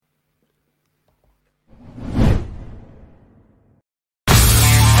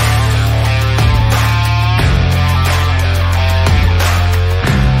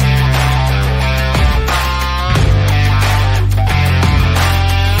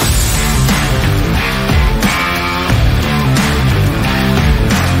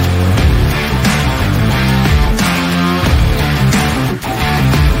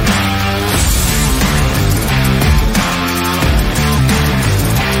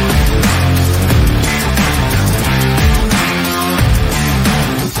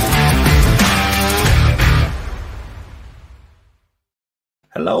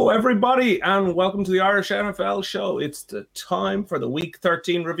everybody, and welcome to the Irish NFL show. It's the time for the Week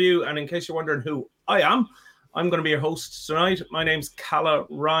 13 review, and in case you're wondering who I am, I'm going to be your host tonight. My name's Calla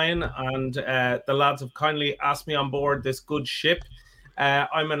Ryan, and the lads have kindly asked me on board this good ship.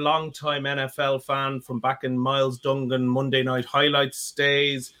 I'm a long-time NFL fan from back in Miles Dungan Monday Night Highlights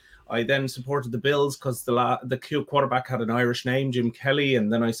days. I then supported the Bills because the quarterback had an Irish name, Jim Kelly,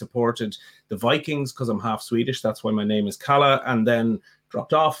 and then I supported the Vikings because I'm half Swedish. That's why my name is Calla, and then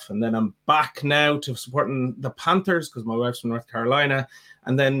dropped off, and then I'm back now to supporting the Panthers because my wife's from North Carolina.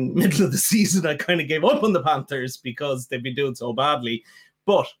 And then middle of the season, I kind of gave up on the Panthers because they've been doing so badly.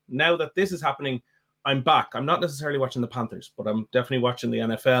 But now that this is happening, I'm back. I'm not necessarily watching the Panthers, but I'm definitely watching the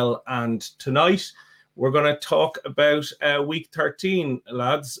NFL. And tonight, we're going to talk about Week 13,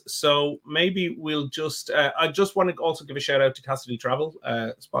 lads. So maybe we'll just... I just want to also give a shout out to Cassidy Travel,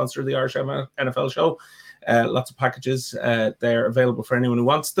 sponsor of the Irish NFL show. Lots of packages. They're available for anyone who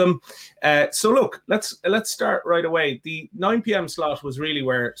wants them. So look, let's start right away. The 9 p.m. slot was really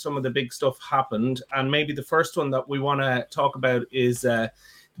where some of the big stuff happened. And maybe the first one that we want to talk about is the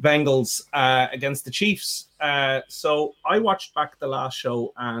Bengals against the Chiefs. So I watched back the last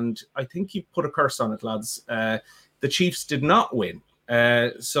show, and I think you put a curse on it, lads. The Chiefs did not win.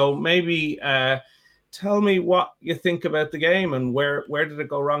 So maybe tell me what you think about the game and where did it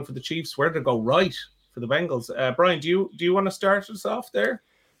go wrong for the Chiefs? Where did it go right for the Bengals? Brian, do you want to start us off there?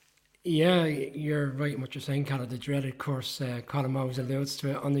 Yeah, you're right in what you're saying, Calla. The dreaded course, Colin always alludes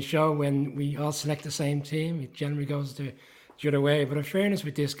to it on the show. When we all select the same team, it generally goes the other way. But in fairness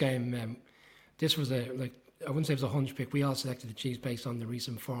with this game, this was I wouldn't say it was a hunch pick. We all selected the Chiefs based on the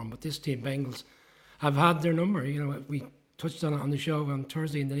recent form. But this team, Bengals, have had their number. You know, we touched on it on the show on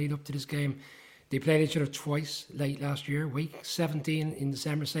Thursday in the lead up to this game. They played each other twice late last year, week 17 in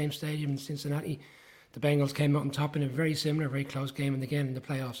December, same stadium in Cincinnati. The Bengals came out on top in a very similar, very close game, and again in the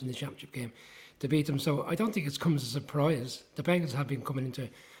playoffs in the championship game to beat them. So I don't think it's come as a surprise. The Bengals have been coming into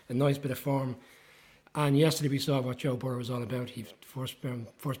a nice bit of form. And yesterday we saw what Joe Burrow was all about. He first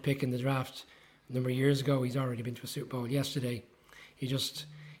pick in the draft a number of years ago. He's already been to a Super Bowl. Yesterday,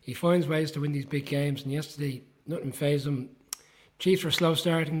 he finds ways to win these big games. And yesterday, nothing fazed him. Chiefs were slow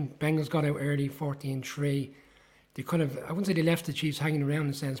starting. Bengals got out early, 14-3. They kind of, I wouldn't say they left the Chiefs hanging around in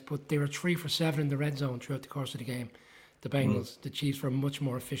a sense, but they were 3 for 7 in the red zone throughout the course of the game. The Bengals, the Chiefs were much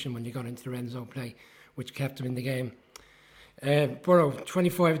more efficient when they got into the red zone play, which kept them in the game. Burrow,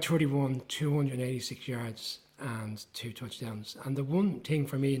 25-31, 286 yards and 2 touchdowns. And the one thing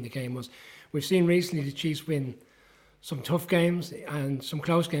for me in the game was, we've seen recently the Chiefs win some tough games and some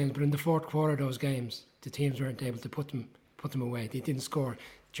close games, but in the fourth quarter of those games, the teams weren't able to put them away. They didn't score.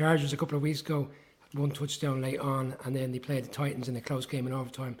 Chargers a couple of weeks ago, 1 touchdown late on, and then they played the Titans in a close game in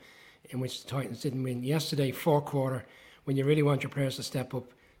overtime in which the Titans didn't win. Yesterday, fourth quarter, when you really want your players to step up,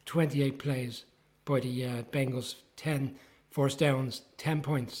 28 plays by the Bengals, 10 first downs, 10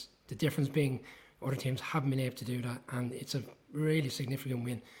 points. The difference being other teams haven't been able to do that, and it's a really significant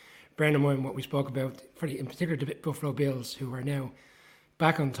win. Bearing in mind what we spoke about, in particular the Buffalo Bills, who are now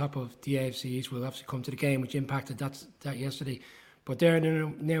back on top of the AFC East, will obviously come to the game, which impacted that yesterday. But they're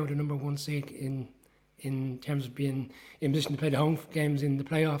now the number 1 seed in terms of being in position to play the home games in the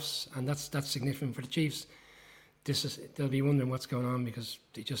playoffs, and that's significant for the Chiefs. They'll be wondering what's going on because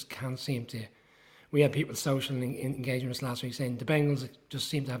they just can't seem to. We had people social engaging us last week saying the Bengals just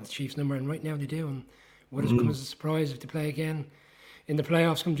seem to have the Chiefs number, and right now they do. And would it come as a surprise if they play again in the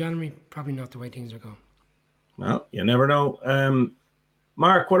playoffs come January? Probably not the way things are going. Well, you never know.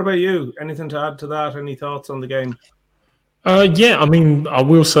 Mark, what about you? Anything to add to that? Any thoughts on the game? Yeah, I mean, I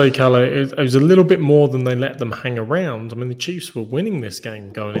will say, Calla, it was a little bit more than they let them hang around. I mean, the Chiefs were winning this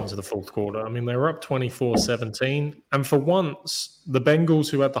game going into the fourth quarter. I mean, they were up 24-17. And for once, the Bengals,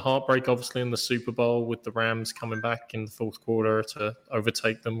 who had the heartbreak, obviously, in the Super Bowl with the Rams coming back in the fourth quarter to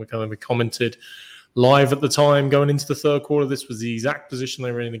overtake them, we commented live at the time going into the third quarter. This was the exact position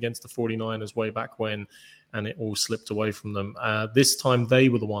they were in against the 49ers way back when, and it all slipped away from them. This time, they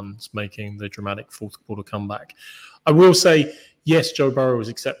were the ones making the dramatic fourth quarter comeback. I will say, yes, Joe Burrow was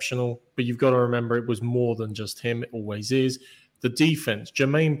exceptional, but you've got to remember it was more than just him. It always is. The defense,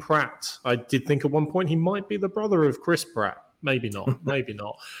 Jermaine Pratt, I did think at one point he might be the brother of Chris Pratt. Maybe not, maybe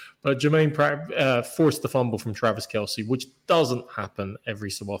not. But Jermaine Pratt forced the fumble from Travis Kelce, which doesn't happen every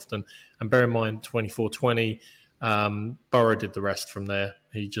so often. And bear in mind, 24-20, Burrow did the rest from there.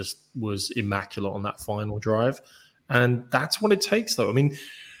 He just was immaculate on that final drive. And that's what it takes, though. I mean,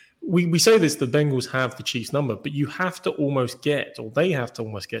 we say this, the Bengals have the Chiefs number, but you have to almost get, or they have to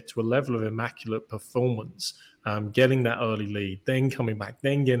almost get to a level of immaculate performance getting that early lead, then coming back,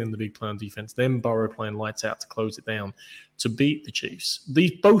 then getting the big play on defense, then Burrow playing lights out to close it down to beat the Chiefs.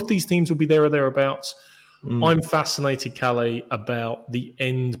 Both these teams will be there or thereabouts. I'm fascinated, Calais, about the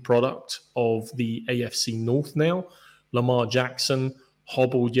end product of the AFC North now. Lamar Jackson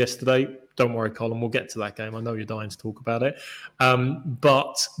hobbled yesterday. Don't worry, Colin, we'll get to that game. I know you're dying to talk about it.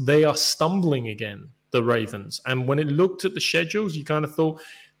 But they are stumbling again, the Ravens. And when it looked at the schedules, you kind of thought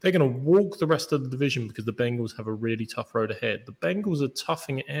they're going to walk the rest of the division because the Bengals have a really tough road ahead. The Bengals are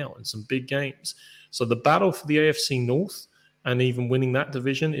toughing it out in some big games. So the battle for the AFC North and even winning that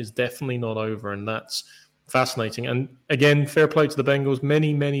division is definitely not over. And that's fascinating. And again, fair play to the Bengals.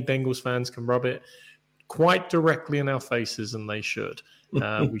 Many, many Bengals fans can rub it quite directly in our faces, and they should.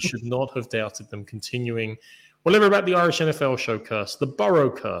 We should not have doubted them continuing. Whatever about the Irish NFL show curse, the Burrow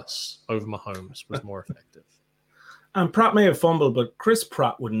curse over Mahomes was more effective. And Pratt may have fumbled, but Chris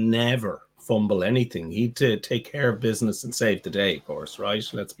Pratt would never fumble anything. He'd take care of business and save the day, of course, right?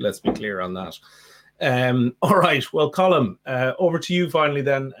 Let's be clear on that. All right. Well, Colin, over to you finally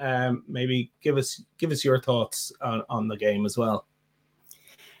then. Maybe give us your thoughts on the game as well.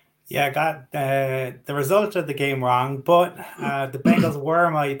 Yeah, I got the result of the game wrong, but the Bengals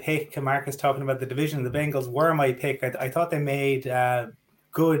were my pick. Marcus talking about the division. The Bengals were my pick. I thought they made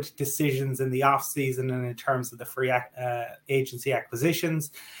good decisions in the offseason and in terms of the free agency acquisitions.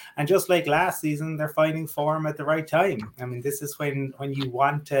 And just like last season, they're finding form at the right time. I mean, this is when you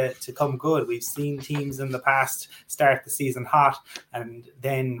want to come good. We've seen teams in the past start the season hot and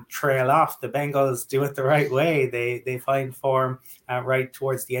then trail off. The Bengals do it the right way. They find form right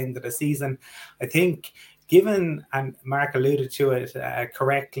towards the end of the season. I think given, and Mark alluded to it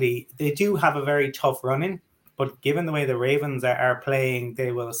correctly, they do have a very tough run-in. But given the way the Ravens are playing,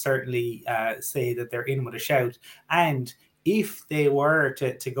 they will certainly say that they're in with a shout. And if they were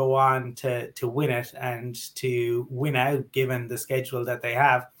to go on to win it and to win out, given the schedule that they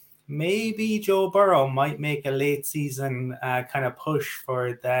have, maybe Joe Burrow might make a late season kind of push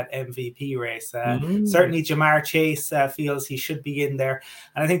for that MVP race. Certainly Jamar Chase feels he should be in there.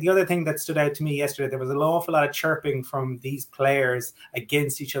 And I think the other thing that stood out to me yesterday, there was an awful lot of chirping from these players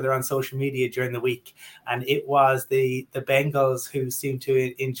against each other on social media during the week. And it was the Bengals who seemed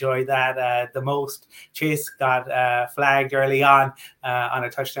to enjoy that the most. Chase got flagged early on a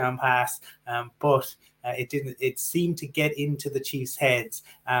touchdown pass, but it seemed to get into the Chiefs' heads.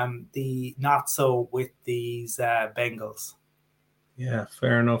 The not so with these Bengals. Yeah,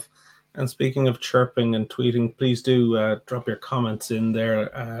 fair enough. And speaking of chirping and tweeting, please do drop your comments in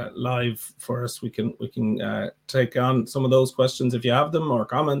there live for us. We can take on some of those questions if you have them, or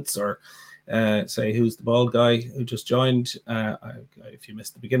comments, or say who's the bald guy who just joined. If you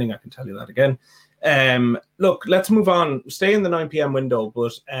missed the beginning, I can tell you that again. Look, let's move on. Stay in the 9 p.m. window,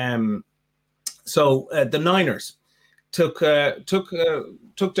 but so the Niners took down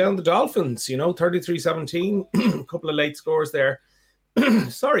the Dolphins, 33-17, a couple of late scores there.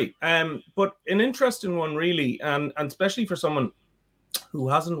 Sorry. But an interesting one, really, and especially for someone who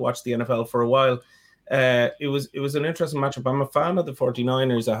hasn't watched the NFL for a while. It was an interesting matchup. I'm a fan of the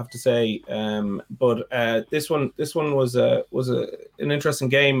 49ers, I have to say. But this one was an interesting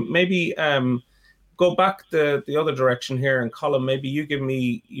game. Maybe go back the other direction here, and Colin, maybe you give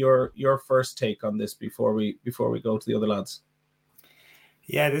me your first take on this before we go to the other lads.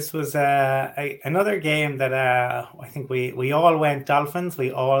 Yeah, this was another game that I think we all went Dolphins.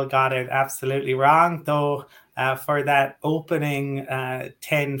 We all got it absolutely wrong, though. For that opening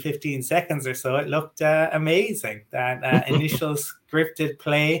 10-15 seconds or so, it looked amazing. That initial scripted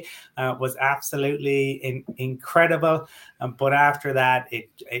play was absolutely incredible. But after that,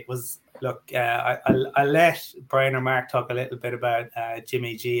 it was. Look, I'll let Brian or Mark talk a little bit about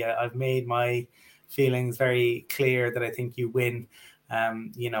Jimmy G. I've made my feelings very clear that I think you win,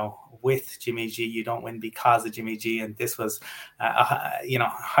 with Jimmy G. You don't win because of Jimmy G. And this was,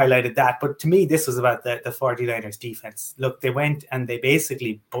 highlighted that. But to me, this was about the 49ers defense. Look, they went and they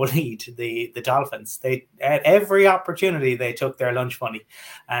basically bullied the Dolphins. They at every opportunity, they took their lunch money.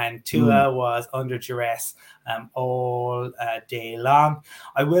 And Tua was under duress all day long.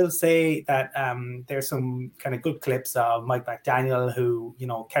 I will say that there's some kind of good clips of Mike McDaniel who,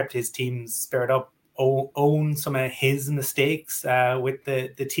 kept his team's spirit up, own some of his mistakes with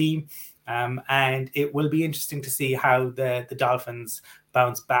the team. And it will be interesting to see how the Dolphins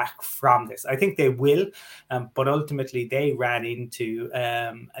bounce back from this. I think they will, but ultimately they ran into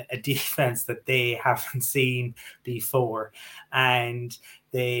a defense that they haven't seen before. And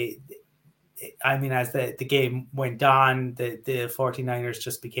as the game went on, the 49ers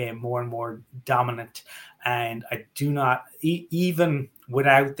just became more and more dominant. And I do not, even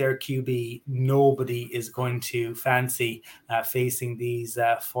without their QB, nobody is going to fancy facing these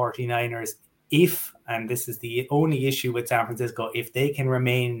 49ers if, and this is the only issue with San Francisco, if they can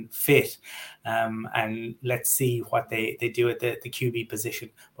remain fit. And let's see what they do at the QB position.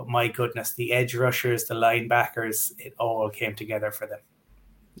 But my goodness, the edge rushers, the linebackers, it all came together for them.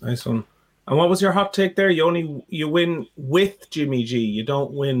 Nice one. And what was your hot take there? You win with Jimmy G. You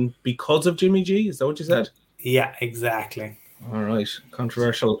don't win because of Jimmy G. Is that what you said? Yeah, exactly. All right.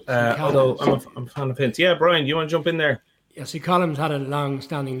 Controversial. Although I'm a fan of hints. Yeah, Brian, you want to jump in there? Yeah, see, Colum's had a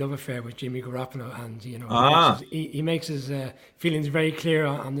long-standing love affair with Jimmy Garoppolo, and he makes his feelings very clear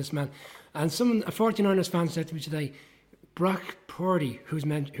on this man. And a 49ers fan said to me today, Brock Purdy, who's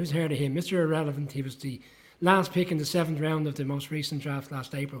heard of him, Mr. Irrelevant, he was the last pick in the 7th round of the most recent draft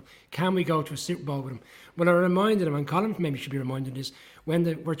last April. Can we go to a Super Bowl with him? Well, I reminded him, and Colin maybe should be reminded this,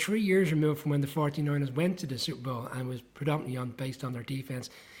 we're 3 years removed from when the 49ers went to the Super Bowl and was predominantly based on their defense.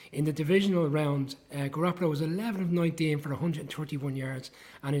 In the divisional round, Garoppolo was 11 of 19 for 131 yards,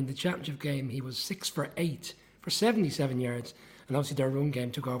 and in the championship game, he was 6 for 8 for 77 yards, and obviously their run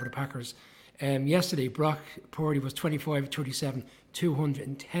game took over the Packers. Yesterday, Brock Purdy was 25 of 37,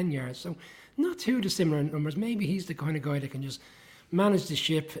 210 yards, so not too dissimilar numbers. Maybe he's the kind of guy that can just manage the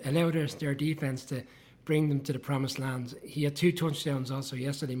ship, allow their defense to bring them to the promised land. He had 2 touchdowns also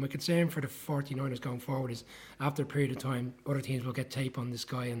yesterday. My concern for the 49ers going forward is after a period of time, other teams will get tape on this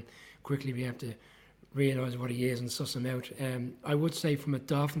guy and quickly be able to realise what he is and suss him out. I would say from a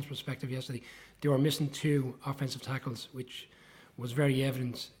Dolphins perspective yesterday, they were missing 2 offensive tackles, which was very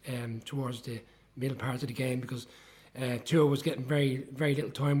evident towards the middle part of the game because Tua was getting very, very little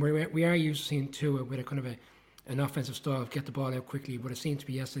time. We are used to seeing Tua with a kind of an offensive style of get the ball out quickly, but it seemed to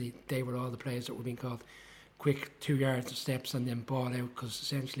be yesterday they were all the plays that were being called quick 2 yards of steps and then ball out because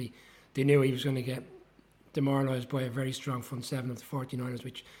essentially they knew he was going to get demoralised by a very strong front 7 of the 49ers,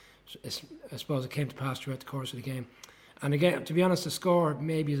 which I suppose it came to pass throughout the course of the game. And again, to be honest, the score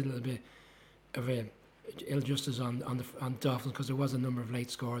maybe is a little bit of a ill justice on Dolphins because there was a number of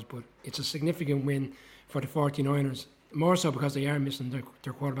late scores, but it's a significant win for the 49ers, more so because they are missing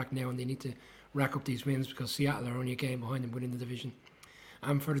their quarterback now and they need to rack up these wins because Seattle are only a game behind them within the division.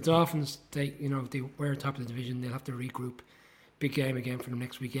 And for the Dolphins, they were top of the division. They'll have to regroup. Big game again for them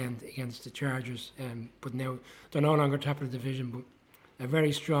next weekend against the Chargers. But now they're no longer top of the division, but a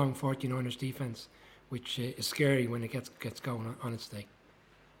very strong 49ers defense, which is scary when it gets going on its day.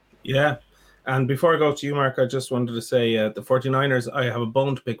 Yeah. And before I go to you, Mark, I just wanted to say the 49ers, I have a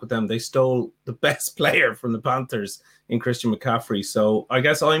bone to pick with them. They stole the best player from the Panthers in Christian McCaffrey. So I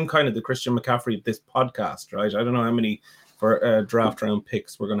guess I'm kind of the Christian McCaffrey of this podcast, right? I don't know how many for draft round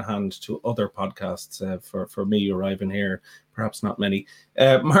picks we're going to hand to other podcasts for me arriving here. Perhaps not many.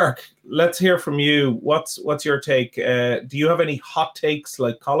 Mark, let's hear from you. What's your take? Do you have any hot takes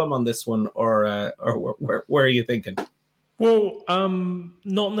like Colm on this one or where are you thinking? Well,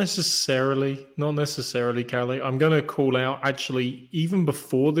 not necessarily, Callie. I'm going to call out, actually, even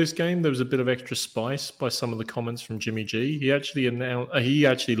before this game, there was a bit of extra spice by some of the comments from Jimmy G. He actually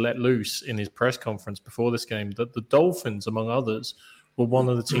let loose in his press conference before this game that the Dolphins, among others, were one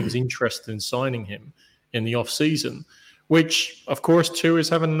of the teams interested in signing him in the off-season, which, of course, Tua is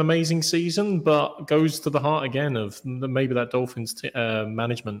having an amazing season, but goes to the heart again of maybe that Dolphins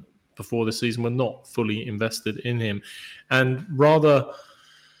management before the season were not fully invested in him. And rather,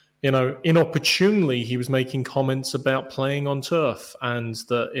 inopportunely, he was making comments about playing on turf and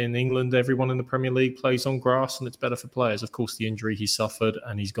that in England, everyone in the Premier League plays on grass and it's better for players. Of course, the injury he suffered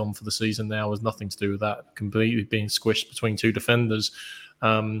and he's gone for the season now has nothing to do with that, completely being squished between 2 defenders.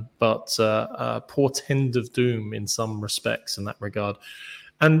 But a portend of doom in some respects in that regard.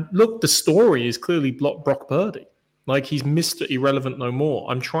 And look, the story is clearly Brock Purdy. Like, he's Mr. Irrelevant no more.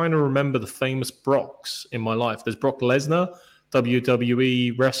 I'm trying to remember the famous Brocks in my life. There's Brock Lesnar,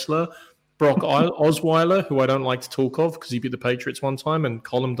 WWE wrestler. Brock Osweiler, who I don't like to talk of because he beat the Patriots one time, and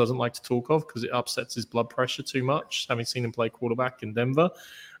Colm doesn't like to talk of because it upsets his blood pressure too much, having seen him play quarterback in Denver.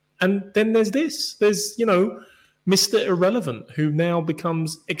 And then there's this. There's, Mr. Irrelevant, who now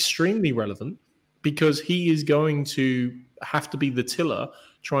becomes extremely relevant because he is going to have to be the tiller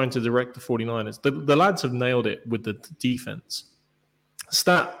trying to direct the 49ers. The lads have nailed it with the defense.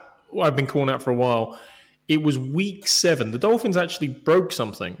 Stat I've been calling out for a while. It was week 7. The Dolphins actually broke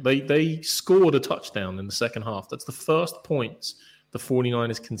something. They scored a touchdown in the second half. That's the first points the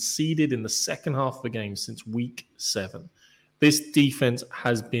 49ers conceded in the second half of the game since week 7. This defense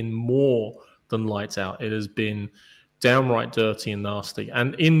has been more than lights out. It has been downright dirty and nasty.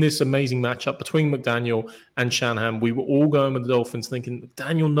 And in this amazing matchup between McDaniel and Shanahan, we were all going with the Dolphins thinking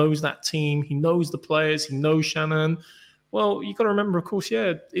McDaniel knows that team. He knows the players. He knows Shanahan. Well, you got to remember, of course,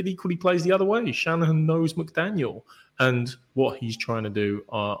 it equally plays the other way. Shanahan knows McDaniel and what he's trying to do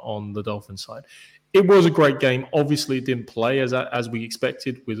on the Dolphins side. It was a great game. Obviously, it didn't play as we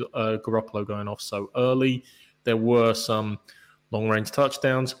expected with Garoppolo going off so early. There were some long-range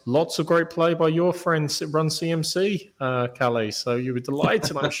touchdowns. Lots of great play by your friend, Run CMC, Calais. So you were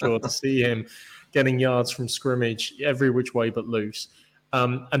delighted, I'm sure, to see him getting yards from scrimmage every which way but loose.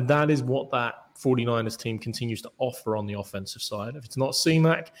 And that is what that 49ers team continues to offer on the offensive side. If it's not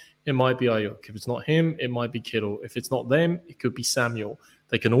C-Mac, it might be Ayuk. If it's not him, it might be Kittle. If it's not them, it could be Samuel.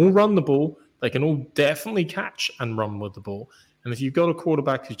 They can all run the ball. They can all definitely catch and run with the ball. And if you've got a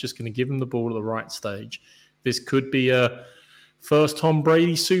quarterback who's just going to give them the ball at the right stage, this could be a first Tom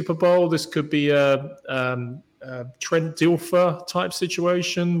Brady Super Bowl. This could be a Trent Dilfer type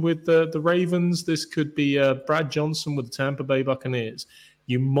situation with the Ravens. This could be Brad Johnson with the Tampa Bay Buccaneers.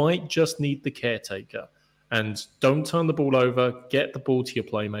 You might just need the caretaker. And don't turn the ball over. Get the ball to your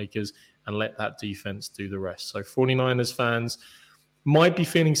playmakers and let that defense do the rest. So 49ers fans might be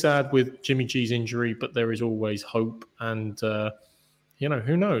feeling sad with Jimmy G's injury, but there is always hope. And,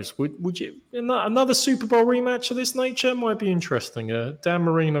 who knows? Would you another Super Bowl rematch of this nature might be interesting. Dan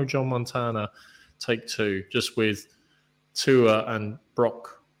Marino, John Montana, take two, just with Tua and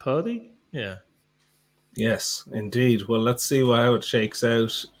Brock Purdy. Yeah. Yes, indeed. Well, let's see how it shakes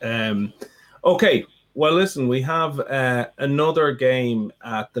out. Okay. Well, listen, we have another game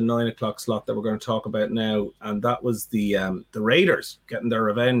at the 9 o'clock slot that we're going to talk about now, and that was the Raiders getting their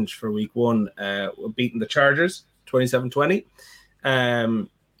revenge for week 1, beating the Chargers 27-20.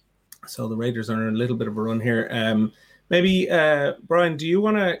 So the Raiders are in a little bit of a run here. Maybe, Brian, do you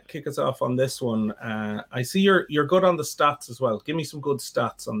want to kick us off on this one? I see you're good on the stats as well. Give me some good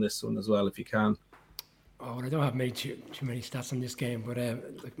stats on this one as well, if you can. Oh, I don't have too many stats on this game, but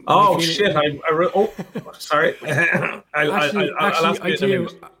shit! Sorry. I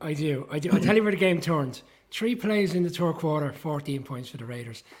do. I'll tell you where the game turned. 3 plays in the third quarter, 14 points for the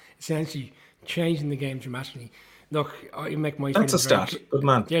Raiders, essentially changing the game dramatically. Look, I make my. That's a stat. Good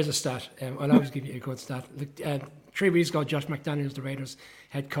man. There's a stat. I'll always give you a good stat. Look, 3 weeks ago, Josh McDaniels, the Raiders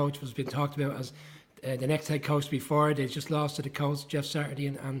head coach, was being talked about as the next head coach before. They just lost to the Colts, Jeff Saturday,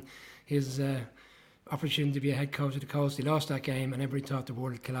 and his opportunity to be a head coach of the Colts. They lost that game and everybody thought the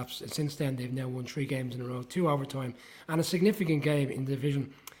world had collapsed. And since then, they've now won 3 games in a row, 2 overtime, and a significant game in the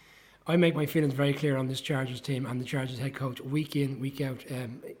division. I make my feelings very clear on this Chargers team and the Chargers head coach week in, week out.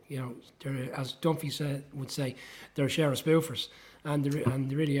 As Dunphy would say, they're a share of spoofers. And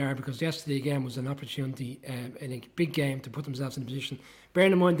they really are, because yesterday again was an opportunity in a big game to put themselves in a position.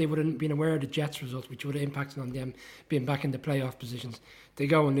 Bearing in mind they would have been aware of the Jets result, which would have impacted on them being back in the playoff positions. They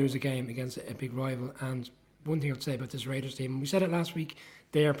go and lose a game against a big rival. And one thing I'd say about this Raiders team, we said it last week,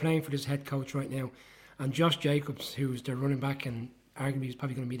 they are playing for this head coach right now. And Josh Jacobs, who's their running back and arguably is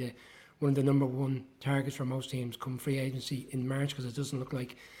probably going to be one of the number 1 targets for most teams come free agency in March, because it doesn't look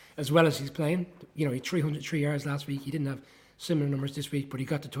like, as well as he's playing, he had 303 yards last week. He didn't have similar numbers this week, but he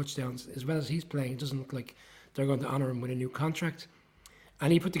got the touchdowns. As well as he's playing, it doesn't look like they're going to honour him with a new contract.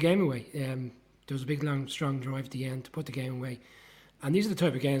 And he put the game away. There was a big, long, strong drive at the end to put the game away. And these are the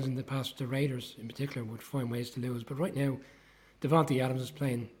type of games in the past the Raiders in particular would find ways to lose. But right now, Devontae Adams is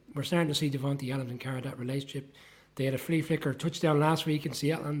playing. We're starting to see Devontae Adams and Carr, that relationship. They had a flea flicker touchdown last week in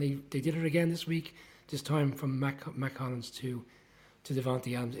Seattle, and they did it again this week, this time from Mac Hollins to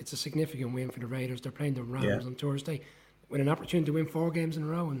Devontae Adams. It's a significant win for the Raiders. They're playing the Rams on Thursday with an opportunity to win 4 games in a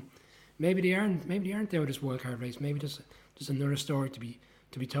row, and maybe they aren't there with this wildcard race. Maybe there's another story to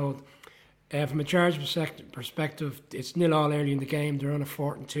be told. From a Chargers perspective, it's 0-0 early in the game. They're on a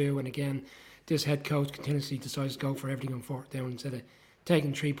 4th and 2, and again, this head coach continuously decides to go for everything on 4th down instead of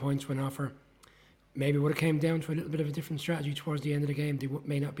taking 3 points when offer. Maybe it would have came down to a little bit of a different strategy towards the end of the game. They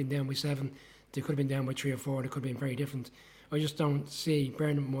may not have been down by 7. They could have been down by 3 or 4. They could have been very different. I just don't see,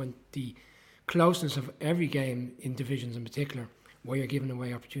 bearing in mind the closeness of every game in divisions in particular, where you're giving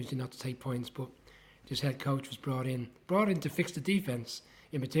away opportunity not to take points. But this head coach was brought in to fix the defense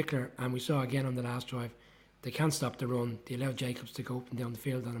in particular, and we saw again on the last drive, they can't stop the run. They allowed Jacobs to go up and down the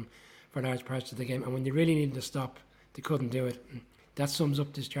field on him for large parts of the game, and when they really needed to stop, they couldn't do it. And that sums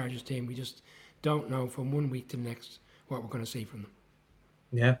up this Chargers team. We just don't know from one week to the next what we're going to see from them.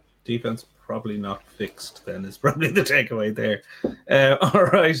 Yeah, defense probably not fixed then is probably the takeaway there. All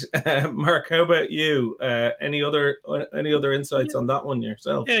right, Mark, how about you? Any other insights on that one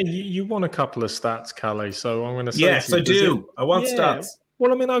yourself? Yeah, you want a couple of stats, Calais, so I'm going to say yes, I do. I want stats.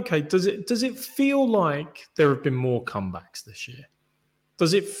 Well, I mean, okay, does it feel like there have been more comebacks this year?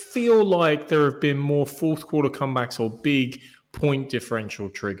 Does it feel like there have been more fourth quarter comebacks or big point differential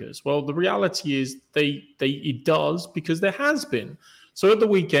triggers. Well, the reality is it does, because there has been. So at the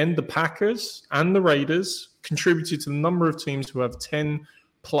weekend, the Packers and the Raiders contributed to the number of teams who have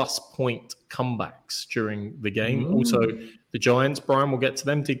 10-plus point comebacks during the game. Also, the Giants, Brian, we'll get to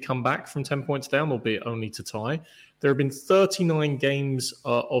them, did come back from 10 points down, albeit only to tie. There have been 39 games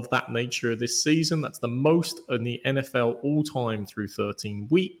of that nature this season. That's the most in the NFL all-time through 13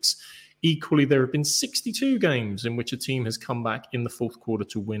 weeks. Equally, there have been 62 games in which a team has come back in the fourth quarter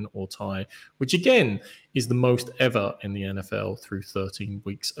to win or tie, which again is the most ever in the NFL through 13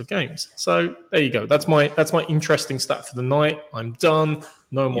 weeks of games. So there you go. That's my interesting stat for the night. I'm done.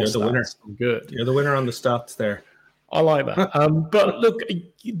 No more stats. Winner. I'm good. You're the winner on the stats there. I like that. But look,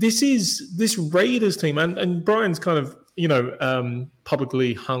 this Raiders team, and Brian's kind of,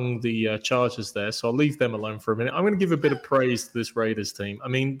 publicly hung the Chargers there, so I'll leave them alone for a minute. I'm going to give a bit of praise to this Raiders team. I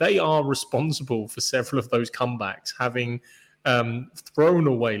mean, they are responsible for several of those comebacks, having thrown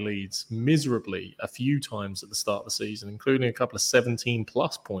away leads miserably a few times at the start of the season, including a couple of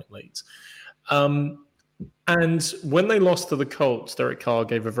 17-plus point leads. And when they lost to the Colts, Derek Carr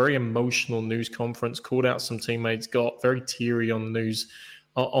gave a very emotional news conference, called out some teammates, got very teary on the news,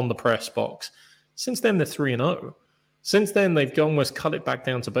 on the press box. Since then, they're 3-0. Since then, they've almost cut it back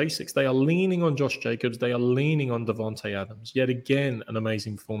down to basics. They are leaning on Josh Jacobs. They are leaning on Davante Adams. Yet again, an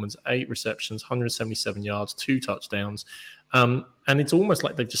amazing performance. 8 receptions, 177 yards, 2 touchdowns. And it's almost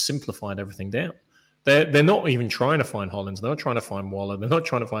like they've just simplified everything down. They're not even trying to find Hollins. They're not trying to find Waller. They're not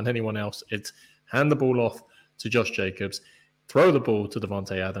trying to find anyone else. It's hand the ball off to Josh Jacobs, throw the ball to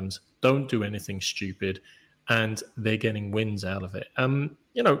Davante Adams, don't do anything stupid, and they're getting wins out of it.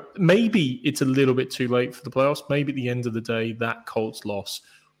 Maybe it's a little bit too late for the playoffs. Maybe at the end of the day, that Colts loss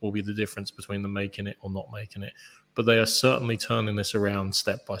will be the difference between them making it or not making it. But they are certainly turning this around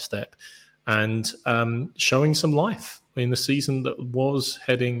step by step and showing some life in the season that was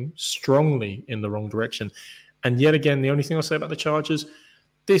heading strongly in the wrong direction. And yet again, the only thing I'll say about the Chargers,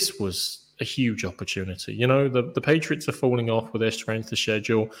 this was a huge opportunity. The Patriots are falling off with their strength of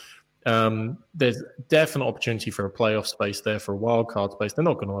schedule. There's definite opportunity for a playoff space there, for a wild card space. They're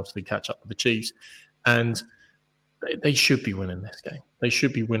not going to obviously catch up with the Chiefs, and they should be winning this game. They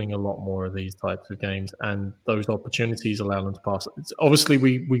should be winning a lot more of these types of games, and those opportunities allow them to pass. Obviously,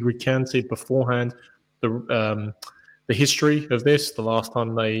 we recanted beforehand the history of this. The last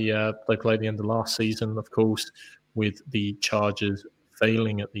time they played the end of last season, of course, with the Chargers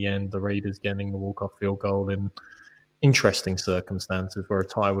failing at the end, the Raiders getting the walk-off field goal in interesting circumstances where a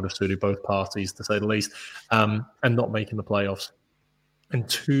tie would have suited both parties, to say the least, and not making the playoffs. And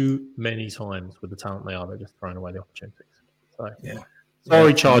too many times with the talent they are, they're just throwing away the opportunities. So,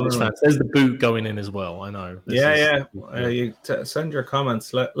 sorry, Chargers fans. There's the boot going in as well. I know. You send your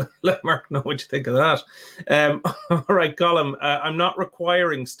comments. Let Mark know what you think of that. All right, Colin. I'm not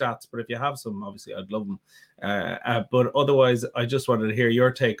requiring stats, but if you have some, obviously, I'd love them. But otherwise, I just wanted to hear your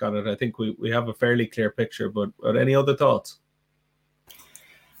take on it. I think we have a fairly clear picture, but any other thoughts?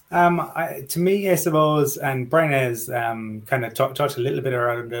 To me, I suppose, and Brian has kind of talked a little bit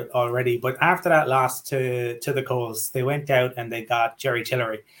around it already, but after that loss to the Colts, they went out and they got Jerry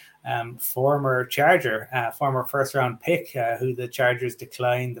Tillery, former Charger, former first-round pick, who the Chargers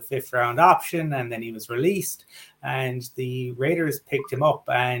declined the fifth-round option, and then he was released, and the Raiders picked him up,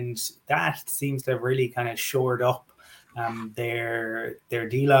 and that seems to have really kind of shored up their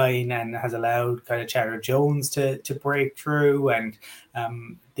D-line and has allowed kind of Chandler Jones to break through. And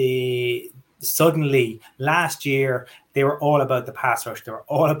they suddenly last year they were all about the pass rush. They were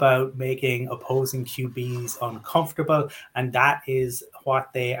all about making opposing QBs uncomfortable, and that is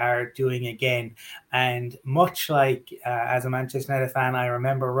what they are doing again. And much like as a Manchester United fan, I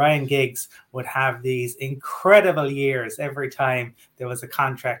remember Ryan Giggs would have these incredible years every time there was a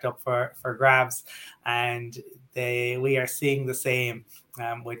contract up for grabs, and we are seeing the same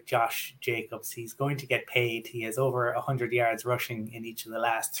with Josh Jacobs. He's going to get paid. He has over 100 yards rushing in each of the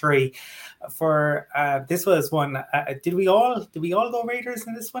last 3. For this was one. Did we all go Raiders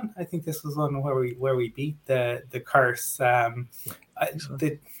in this one? I think this was one where we beat the curse.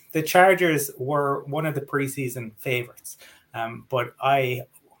 The Chargers were one of the preseason favorites, but I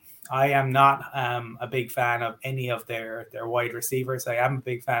am not a big fan of any of their wide receivers. I am a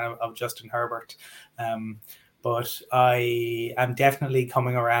big fan of Justin Herbert. But I am definitely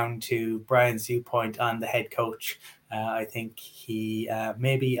coming around to Brian's viewpoint on the head coach. I think he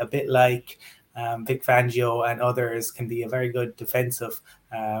maybe a bit like Vic Fangio and others can be a very good defensive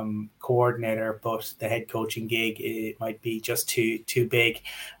coordinator, but the head coaching gig, it might be just too big.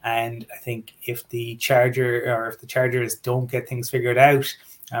 And I think if the Chargers don't get things figured out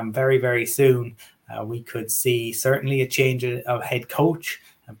very, very soon, we could see certainly a change of head coach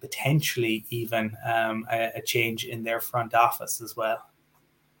and potentially even a change in their front office as well.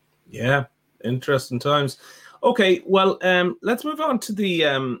 Yeah, interesting times. Okay, well, let's move on to the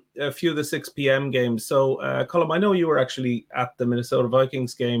a few of the 6 p.m. games. So, Colm, I know you were actually at the Minnesota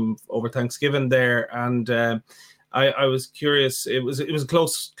Vikings game over Thanksgiving there, and I was curious. It was a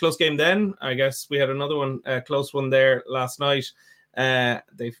close game then. I guess we had another one, close one there last night.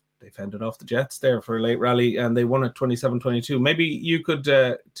 They fended off the Jets there for a late rally, and they won it 27-22. Maybe you could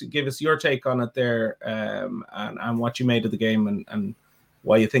to give us your take on it there, and what you made of the game, and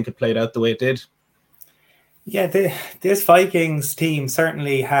why you think it played out the way it did. Yeah, this Vikings team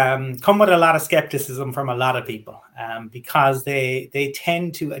certainly come with a lot of skepticism from a lot of people because they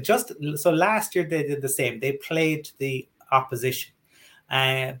tend to adjust. So last year they did the same. They played the opposition.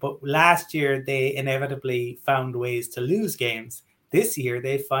 But last year they inevitably found ways to lose games. This year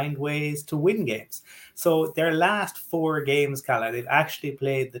they find ways to win games. So their last 4 games, Calla, they've actually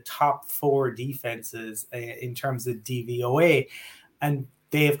played the top 4 defenses in terms of DVOA. And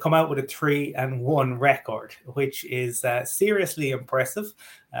they have come out with a 3-1 record, which is seriously impressive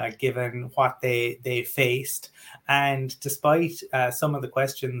given what they faced. And despite some of the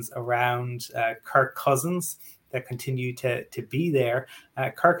questions around Kirk Cousins that continue to be there,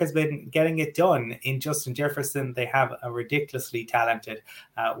 Kirk has been getting it done. In Justin Jefferson, they have a ridiculously talented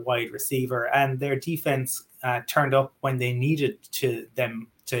wide receiver, and their defense turned up when they needed them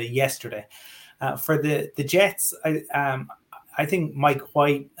to yesterday. For the Jets, I think Mike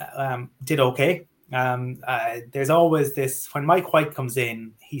White did okay. There's always this, when Mike White comes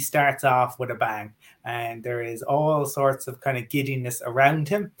in, he starts off with a bang, and there is all sorts of kind of giddiness around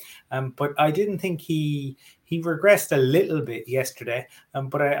him. But I didn't think he regressed a little bit yesterday,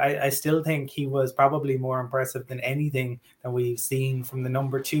 but I still think he was probably more impressive than anything that we've seen from the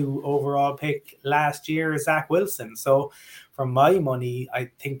number 2 overall pick last year, Zach Wilson. So for my money,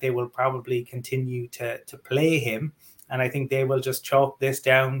 I think they will probably continue to play him. And I think they will just chalk this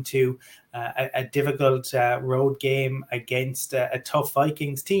down to a difficult road game against a tough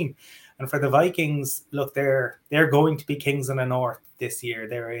Vikings team. And for the Vikings, look, they're going to be kings in the north this year.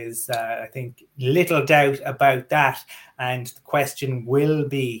 There is, I think, little doubt about that. And the question will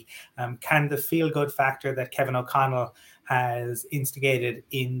be, can the feel-good factor that Kevin O'Connell has instigated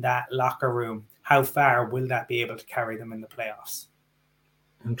in that locker room, how far will that be able to carry them in the playoffs?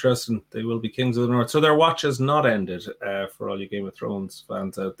 Interesting. They will be kings of the north. So their watch has not ended for all you Game of Thrones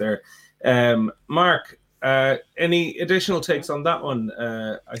fans out there. Mark, any additional takes on that one?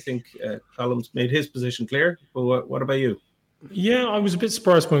 I think Colm's made his position clear. But what about you? Yeah, I was a bit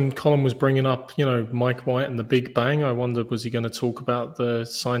surprised when Colm was bringing up, Mike White and the Big Bang. I wondered, was he going to talk about the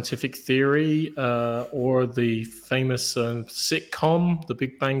scientific theory or the famous sitcom, The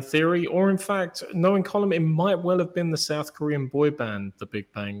Big Bang Theory? Or in fact, knowing Colm, it might well have been the South Korean boy band, The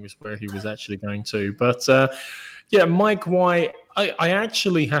Big Bang, was where he was actually going to. But Mike White, I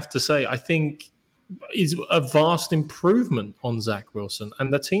actually have to say, I think is a vast improvement on Zach Wilson,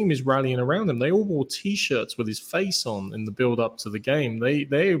 and the team is rallying around him. They all wore T-shirts with his face on in the build-up to the game.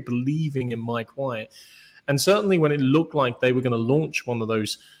 They are believing in Mike White, and certainly when it looked like they were going to launch one of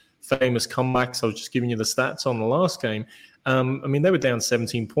those famous comebacks, I was just giving you the stats on the last game. They were down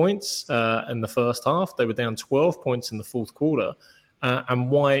 17 points in the first half. They were down 12 points in the fourth quarter,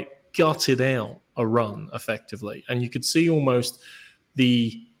 and White gutted out a run effectively, and you could see almost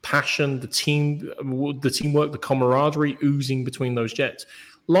the passion, the teamwork, the camaraderie oozing between those Jets.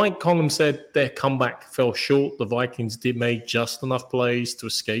 Like Colm said, their comeback fell short. The Vikings made just enough plays to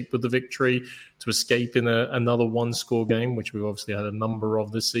escape with the victory, to escape in another one-score game, which we've obviously had a number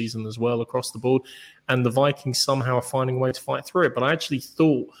of this season as well across the board. And the Vikings somehow are finding a way to fight through it. But I actually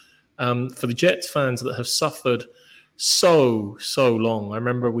thought for the Jets fans that have suffered so long, I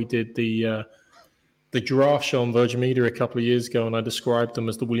remember we did the draft show on Virgin Media a couple of years ago, and I described them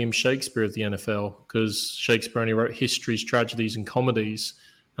as the William Shakespeare of the NFL because Shakespeare only wrote histories, tragedies, and comedies,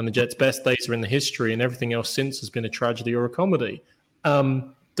 and the Jets' best days are in the history, and everything else since has been a tragedy or a comedy. The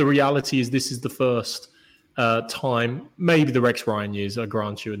reality is this is the first time, maybe the Rex Ryan years, I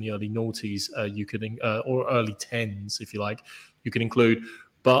grant you, in the early noughties, you could, or early tens, if you like, you could include,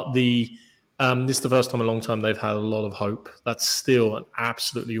 but this is the first time in a long time they've had a lot of hope. That's still an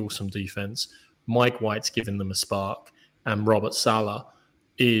absolutely awesome defense. Mike White's given them a spark, and Robert Saleh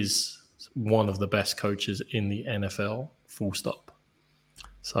is one of the best coaches in the NFL, full stop.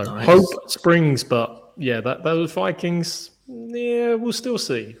 So nice. Hope springs, but those Vikings, we'll still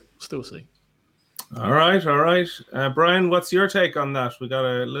see. All right. Brian, what's your take on that? We got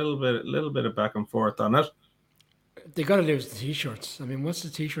a little bit of back and forth on it. they got to lose the T-shirts. I mean, what's the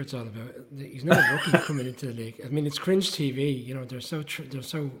T-shirts all about? He's not a rookie coming into the league. I mean, it's cringe TV. You know, they're so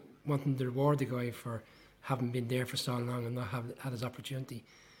wanting to reward the guy for having been there for so long and not having had his opportunity,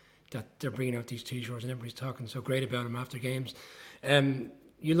 that they're bringing out these T-shirts and everybody's talking so great about him after games.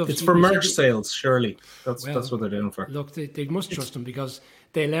 It's for merch sales, surely. That's what they're doing for. Look, they must trust him because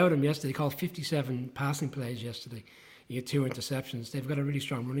they allowed him yesterday. They called 57 passing plays yesterday. He had 2 interceptions. They've got a really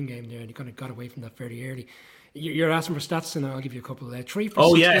strong running game there, and he kind of got away from that fairly early. You're asking for stats, and I'll give you a couple there. 3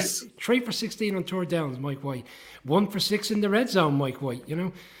 for 16, 3 for 16 on third downs, Mike White. 1 for 6 in the red zone, Mike White. You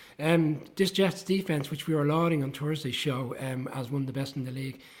know, this Jets defense, which we were lauding on Thursday's show as one of the best in the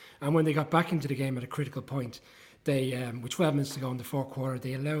league, and when they got back into the game at a critical point, they with 12 minutes to go in the fourth quarter,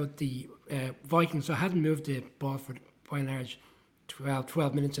 they allowed the Vikings, so hadn't moved the ball for by and large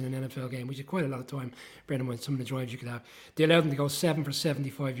 12 minutes in an NFL game, which is quite a lot of time, bearing in mind some of the drives you could have. They allowed them to go 7 for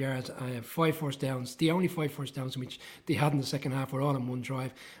 75 yards, 5 first downs. The only 5 first downs which they had in the second half were all in one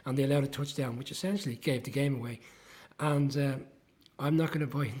drive, and they allowed a touchdown, which essentially gave the game away. And I'm not going to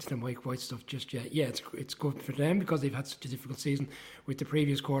buy into the Mike White stuff just yet. Yeah, it's good for them because they've had such a difficult season with the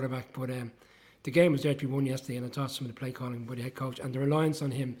previous quarterback, but the game was there to be won yesterday, and I thought some of the play calling by the head coach and the reliance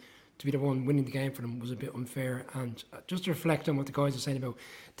on him to be the one winning the game for them was a bit unfair. And just to reflect on what the guys are saying about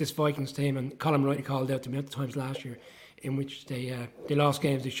this Vikings team, and Colin rightly called out the amount of times last year in which they lost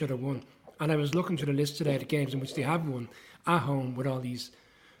games they should have won. And I was looking through the list today of the games in which they have won at home with all these,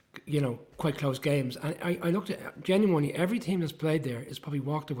 you know, quite close games. And I looked at genuinely every team that's played there has probably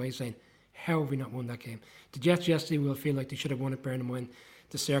walked away saying, how have we not won that game? The Jets yesterday will feel like they should have won it, bearing in mind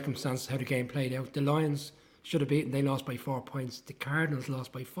the circumstances, how the game played out. The Lions should have beaten, they lost by 4 points. The Cardinals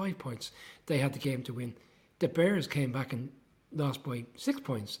lost by 5 points. They had the game to win. The Bears came back and lost by 6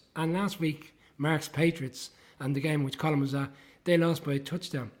 points. And last week, Mark's Patriots, and the game which Colin was at, they lost by a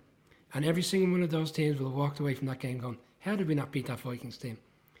touchdown. And every single one of those teams will have walked away from that game going, how did we not beat that Vikings team?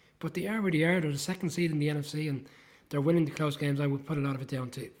 But they are where they are. They're the second seed in the NFC, and they're winning the close games. I would put a lot of it down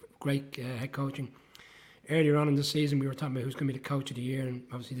to great head coaching. Earlier on in the season, we were talking about who's going to be the coach of the year, and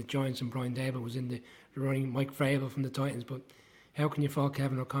obviously the Giants and Brian Daboll was in the running, Mike Vrabel from the Titans. But how can you fault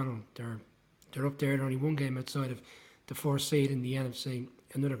Kevin O'Connell? They're up there. They're only one game outside of the 4th seed in the NFC.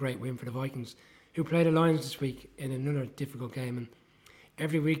 Another great win for the Vikings, who play the Lions this week in another difficult game. And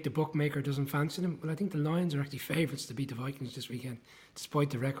every week the bookmaker doesn't fancy them. Well, I think the Lions are actually favourites to beat the Vikings this weekend,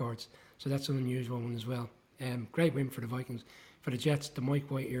 despite the records. So that's an unusual one as well. Great win for the Vikings. For the Jets, the Mike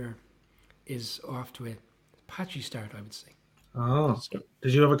White era is off to a patchy start, I would say. Oh,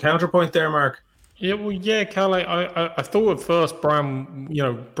 did you have a counterpoint there, Mark? Yeah, well, yeah, Cal, I thought at first Brian, you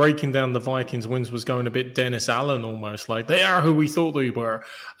know, breaking down the Vikings wins was going a bit Dennis Allen almost, like they are who we thought they were.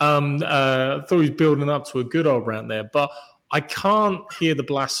 I thought he was building up to a good old rant there, but I can't hear the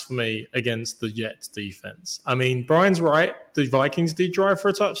blasphemy against the Jets defense. I mean, Brian's right. The Vikings did drive for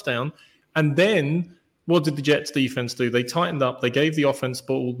a touchdown, and then what did the Jets defense do? They tightened up. They gave the offense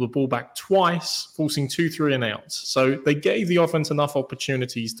the ball back twice, forcing 2 3-and-outs. So they gave the offense enough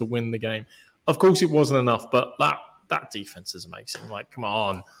opportunities to win the game. Of course, it wasn't enough, but that defense is amazing. Like, come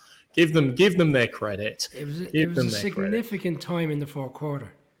on, give them their credit. It was a significant time in the fourth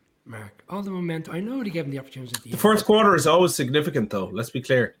quarter, Mark. All the momentum. I know they gave them the opportunity. The fourth quarter is always significant, though. Let's be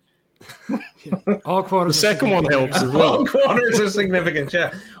clear. Yeah. All quarters. The second one helps as well. All quarters are significant,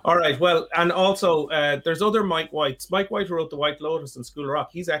 yeah. All right, well, and also there's other Mike Whites. Mike White, who wrote The White Lotus and School of Rock,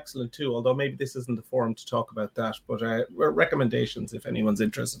 he's excellent too, although maybe this isn't the forum to talk about that, but recommendations if anyone's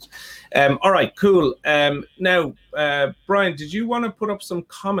interested. All right, cool. Now, Brian, did you want to put up some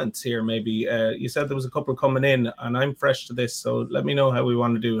comments here maybe? You said there was a couple coming in, and I'm fresh to this, so let me know how we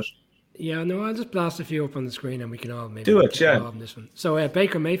want to do it. Yeah, no, I'll just blast a few up on the screen and we can all maybe do it, yeah. On this one. So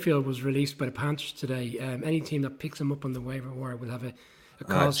Baker Mayfield was released by the Panthers today. Any team that picks him up on the waiver wire will have a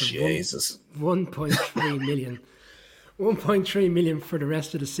cost of 1.3 million. 1.3 million for the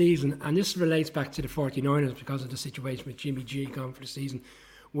rest of the season. And this relates back to the 49ers because of the situation with Jimmy G gone for the season.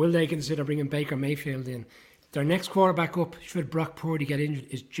 Will they consider bringing Baker Mayfield in? Their next quarterback up, should Brock Purdy get injured,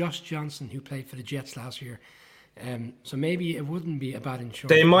 is Josh Johnson, who played for the Jets last year. So maybe it wouldn't be a bad insurance.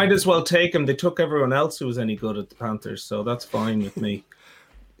 They might as well take him. They took everyone else who was any good at the Panthers, so that's fine with me.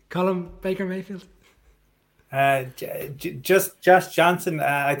 Colin Baker Mayfield? Just Josh Johnson.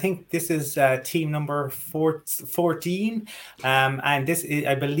 I think this is team number 14, and this is,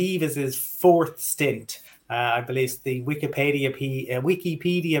 I believe, is his 4th stint. I believe the Wikipedia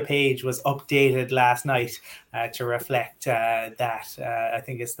page was updated last night to reflect that. I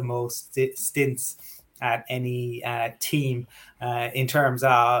think it's the most stints at any team in terms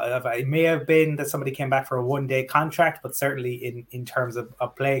of it may have been that somebody came back for a one-day contract, but certainly in terms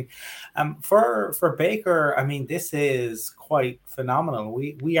of playing. For Baker, I mean, this is quite phenomenal.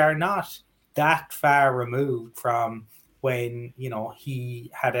 We are not that far removed from when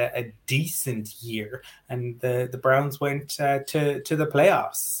he had a decent year and the Browns went to the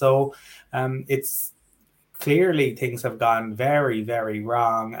playoffs. So it's clearly things have gone very, very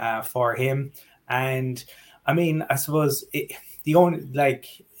wrong for him. And I mean, I suppose the only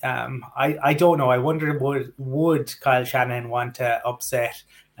I don't know. I wonder would Kyle Shanahan want to upset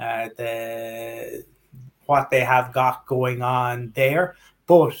what they have got going on there,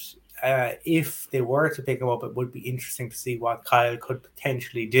 but if they were to pick him up, it would be interesting to see what Kyle could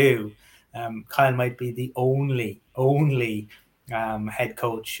potentially do. Kyle might be the only head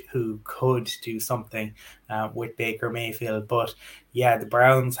coach who could do something with Baker Mayfield. But yeah, the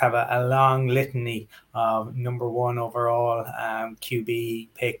Browns have a long litany of number one overall QB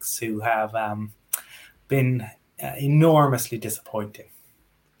picks who have been enormously disappointing.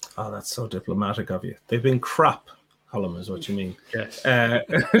 Oh, that's so diplomatic of you. They've been crap. Column is what you mean. Yes. Mark,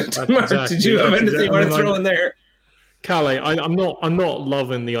 did you have anything you want to throw in there? Calais, I'm not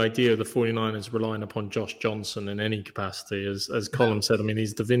loving the idea of the 49ers relying upon Josh Johnson in any capacity. As Colin said, I mean,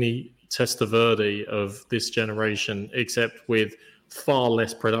 he's the Vinny Testaverde of this generation, except with far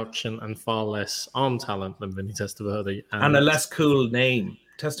less production and far less arm talent than Vinny Testaverde. And a less cool name.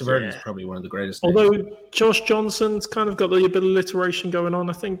 Testaverde is probably one of the greatest names. Although Josh Johnson's kind of got a bit of alliteration going on,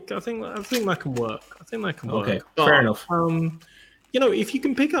 I think that can work. I think that can work. Okay, fair enough. If you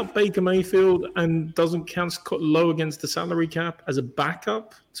can pick up Baker Mayfield and doesn't count low against the salary cap as a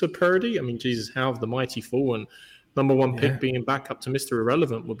backup to Purdy, I mean, Jesus, how have the mighty fallen? Number one pick being backup to Mr.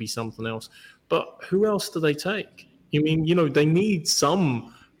 Irrelevant would be something else. But who else do they take? You mean, they need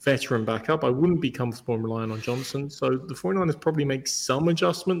some veteran backup. I wouldn't be comfortable in relying on Johnson. So the 49ers probably make some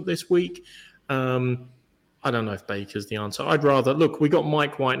adjustment this week. I don't know if Baker's the answer. I'd rather, we got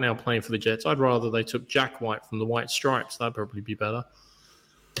Mike White now playing for the Jets. I'd rather they took Jack White from the White Stripes. That'd probably be better.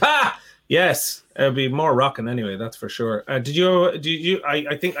 Yes. It'd be more rocking anyway, that's for sure. I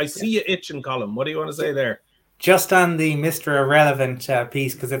think I see you itching, Colin. What do you want to say there? Just on the Mr. Irrelevant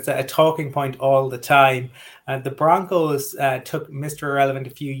piece, because it's a talking point all the time. The Broncos took Mr. Irrelevant a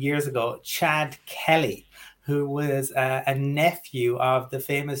few years ago, Chad Kelly, who was a nephew of the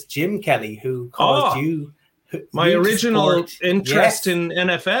famous Jim Kelly, who caused you... My original interest in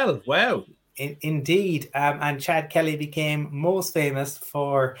NFL. Wow. Indeed. And Chad Kelly became most famous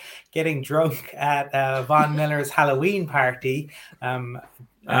for getting drunk at Von Miller's Halloween party.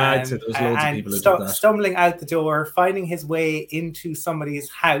 I'd say there's loads of people who did that. Stumbling out the door, finding his way into somebody's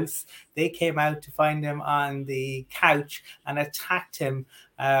house. They came out to find him on the couch and attacked him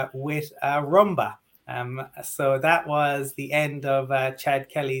with a Roomba. So that was the end of Chad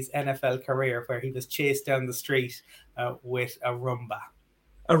Kelly's NFL career, where he was chased down the street with a Roomba.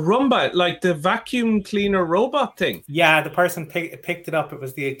 A Roomba, like the vacuum cleaner robot thing? Yeah, the person picked it up. It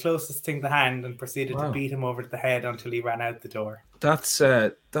was the closest thing to hand and proceeded to beat him over the head until he ran out the door. That's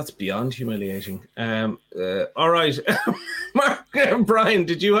beyond humiliating. All right. Mark, Brian,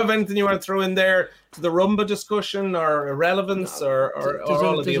 did you have anything you want to throw in there to the Roomba discussion or irrelevance or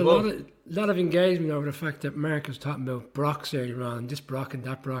all of the above? A lot of engagement over the fact that Mark was talking about Brocks earlier on, this Brock and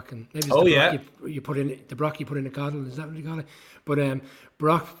that Brock, and maybe it's you put in the Brock you put in the coddle, is that what you call it? But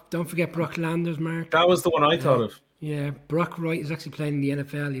Brock, don't forget Brock Landers, Mark. That was the one I thought of. Yeah, Brock Wright is actually playing in the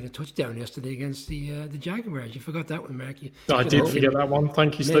NFL. He had a touchdown yesterday against the Jaguars. You forgot that one, Mark. I did forget that one.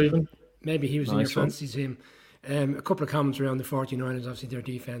 Thank you, Stephen. Maybe he was in your fantasy team. A couple of comments around the 49ers, obviously their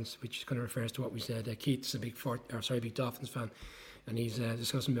defense, which kind of refers to what we said. Keith's a big Dolphins fan, and he's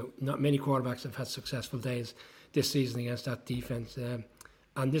discussing about not many quarterbacks have had successful days this season against that defense.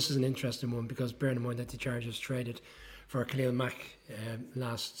 And this is an interesting one because bearing in mind that the Chargers traded for Khalil Mack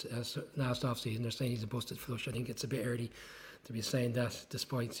last offseason. They're saying he's a busted flush. I think it's a bit early to be saying that,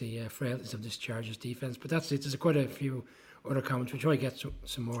 despite the frailties of this Chargers defense. But that's it. There's quite a few other comments. We'll try to get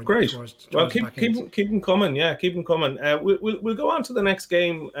some more. Great. Well, keep them coming. Yeah, keep them coming. We'll go on to the next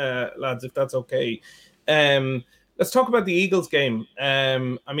game, lads, if that's okay. Let's talk about the Eagles game.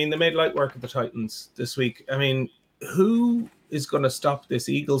 I mean, they made light work of the Titans this week. I mean, who is going to stop this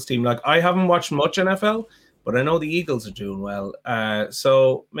Eagles team? Like, I haven't watched much NFL, but I know the Eagles are doing well.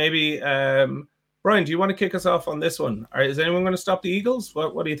 So maybe, Brian, do you want to kick us off on this one? Is anyone going to stop the Eagles?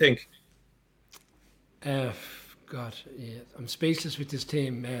 What do you think? God, yeah, I'm speechless with this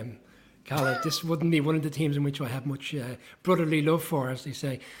team. Calla, this wouldn't be one of the teams in which I have much brotherly love for, as they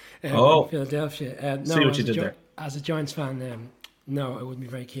say, in Philadelphia. See what you did there. As a Giants fan, no, I wouldn't be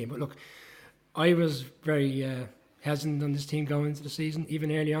very keen. But look, I was very hesitant on this team going into the season.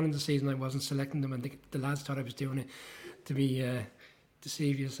 Even early on in the season, I wasn't selecting them, and the lads thought I was doing it to be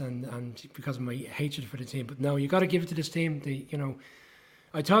deceivious and because of my hatred for the team. But no, you got to give it to this team.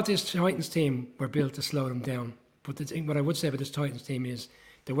 I thought this Titans team were built to slow them down. But what I would say about this Titans team is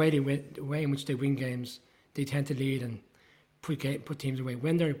the way in which they win games, they tend to lead and put teams away.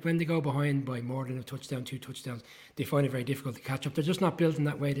 When they go behind by more than a touchdown, 2 touchdowns, they find it very difficult to catch up. They're just not built in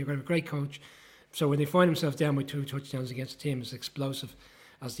that way. They've got a great coach. So when they find themselves down by 2 touchdowns against a team as explosive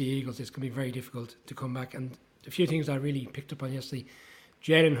as the Eagles, it's going to be very difficult to come back. And a few things I really picked up on yesterday,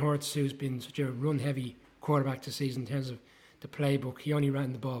 Jalen Hurts, who's been such a run-heavy quarterback this season in terms of the playbook, he only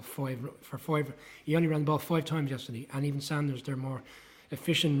ran the ball 5 times yesterday. And even Sanders, their more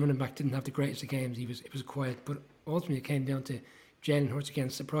efficient running back, didn't have the greatest of games. It was quiet, but ultimately it came down to Jalen Hurts again,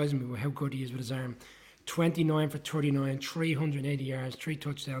 surprising me with how good he is with his arm. 29 for 39, 380 yards, 3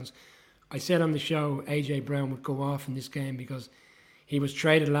 touchdowns. I said on the show AJ Brown would go off in this game because he was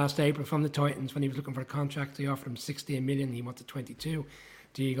traded last April from the Titans when he was looking for a contract. They offered him $16 million. He wanted 22.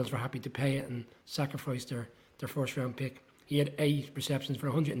 The Eagles were happy to pay it and sacrifice their first round pick. He had 8 receptions for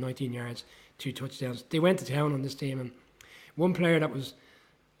 119 yards, 2 touchdowns. They went to town on this team, and one player that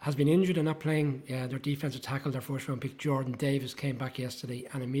has been injured and not playing, their defensive tackle, their first round pick, Jordan Davis, came back yesterday,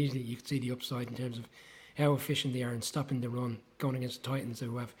 and immediately you could see the upside in terms of how efficient they are in stopping the run, going against the Titans,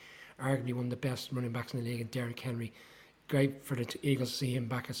 who have arguably one of the best running backs in the league, and Derrick Henry. Great for the Eagles to see him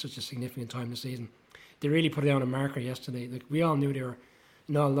back at such a significant time this season. They really put down a marker yesterday. Like, we all knew they were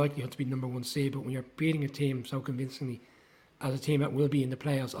in all likelihood to be number 1 seed, but when you're beating a team so convincingly as a team that will be in the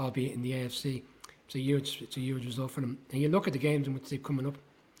playoffs, albeit in the AFC, it's a huge result for them. And you look at the games in which they're coming up,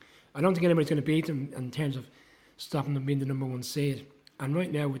 I don't think anybody's going to beat them in terms of stopping them being the number 1 seed. And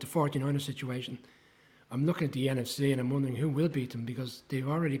right now with the 49ers situation, I'm looking at the NFC and I'm wondering who will beat them, because they've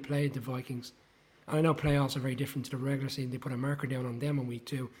already played the Vikings. And I know playoffs are very different to the regular season. They put a marker down on them in week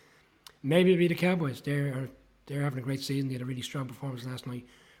 2. Maybe it'll be the Cowboys. They're having a great season. They had a really strong performance last night.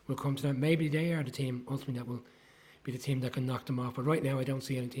 We'll come to that. Maybe they are the team ultimately that will be the team that can knock them off. But right now, I don't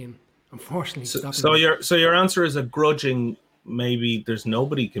see any team, unfortunately. So your answer is a grudging. Maybe there's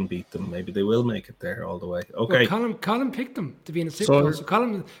nobody can beat them. Maybe they will make it there all the way. Okay. Well, Colin picked them to be in the Super Bowl. So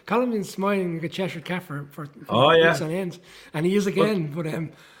Colin been smiling like a Cheshire cat for weeks on end, and he is again. But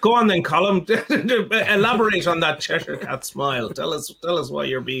go on then, Colin. Elaborate on that Cheshire cat smile. Tell us why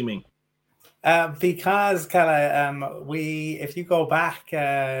you're beaming. Because if you go back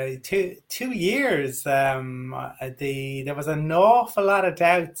 2 years, there was an awful lot of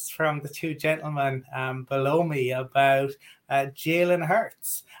doubts from the 2 gentlemen below me about Jalen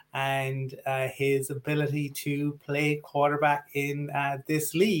Hurts and his ability to play quarterback in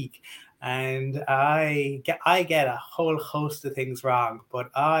this league. And I get a whole host of things wrong, but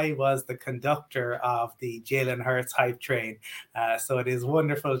I was the conductor of the Jalen Hurts hype train. So it is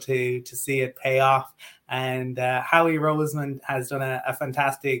wonderful to see it pay off. And Howie Roseman has done a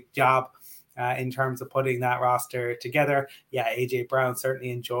fantastic job in terms of putting that roster together. Yeah, AJ Brown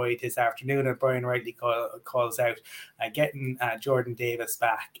certainly enjoyed his afternoon, and Brian rightly calls out getting Jordan Davis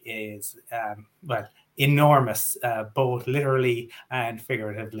back is, enormous, both literally and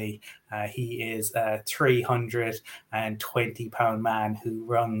figuratively. He is a 320-pound man who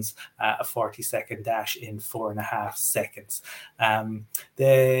runs a 40-second dash in 4.5 seconds. For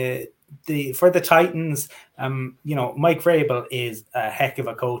the Titans, Mike Vrabel is a heck of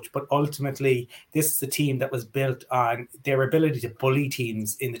a coach, but ultimately this is a team that was built on their ability to bully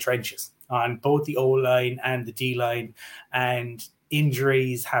teams in the trenches on both the O-line and the D-line, and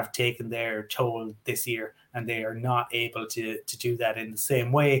injuries have taken their toll this year, and they are not able to do that in the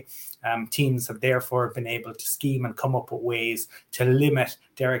same way. Teams have therefore been able to scheme and come up with ways to limit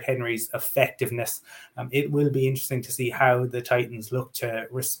Derrick Henry's effectiveness. It will be interesting to see how the Titans look to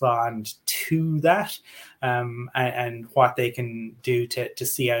respond to that, and what they can do to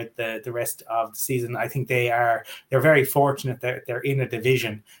see out the rest of the season. I think they're very fortunate that they're in a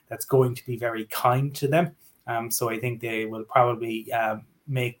division that's going to be very kind to them. So I think they will probably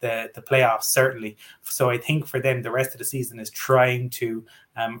make the playoffs, certainly. So I think for them, the rest of the season is trying to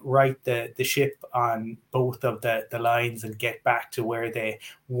right the ship on both of the lines and get back to where they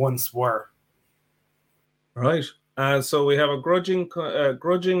once were. Right. So we have a grudging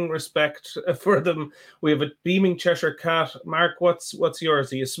respect for them. We have a beaming Cheshire cat. Mark, what's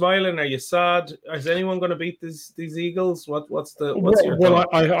yours? Are you smiling? Are you sad? Is anyone going to beat these Eagles? What's your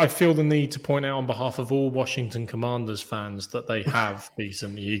thought? I feel the need to point out on behalf of all Washington Commanders fans that they have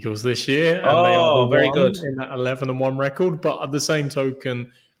beaten the Eagles this year. And they are very good in that 11-1 record. But at the same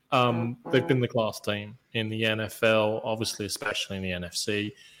token, they've been the class team in the NFL, obviously, especially in the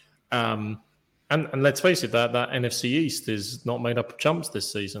NFC. And let's face it, that NFC East is not made up of chumps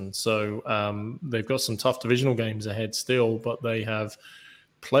this season. So they've got some tough divisional games ahead still, but they have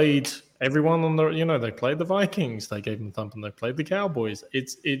played everyone on the, they played the Vikings, they gave them a thump, and they played the Cowboys.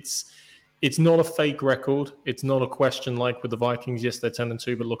 It's not a fake record. It's not a question like with the Vikings. Yes, they're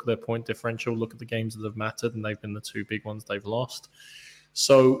 10-2, but look at their point differential. Look at the games that have mattered, and they've been the two big ones they've lost.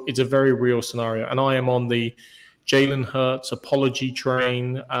 So it's a very real scenario. And I am on the Jalen Hurts apology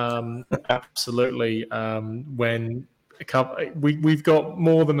train. Absolutely. We've got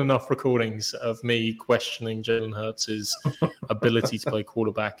more than enough recordings of me questioning Jalen Hurts' ability to play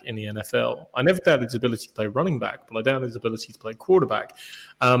quarterback in the NFL. I never doubted his ability to play running back, but I doubted his ability to play quarterback.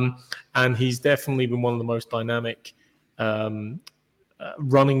 And he's definitely been one of the most dynamic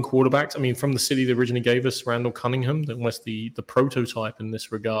running quarterbacks. I mean, from the city that originally gave us, Randall Cunningham, almost the prototype in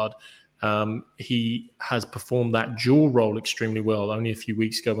this regard. He has performed that dual role extremely well. Only a few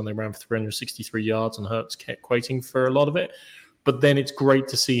weeks ago when they ran for 363 yards and Hurts kept waiting for a lot of it. But then it's great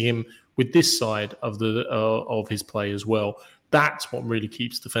to see him with this side of his play as well. That's what really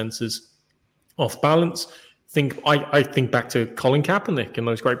keeps defenses off balance. I think back to Colin Kaepernick and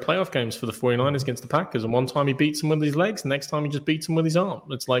those great playoff games for the 49ers against the Packers. And one time he beats them with his legs, the next time he just beats them with his arm.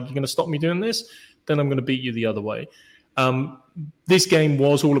 It's like, you're going to stop me doing this? Then I'm going to beat you the other way. This game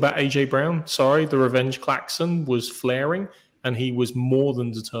was all about A.J. Brown. Sorry, the revenge klaxon was flaring, and he was more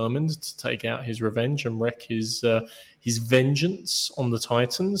than determined to take out his revenge and wreak his vengeance on the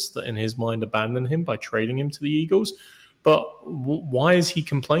Titans that in his mind abandoned him by trading him to the Eagles. But why is he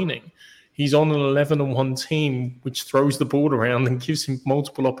complaining? He's on an 11-1 team which throws the ball around and gives him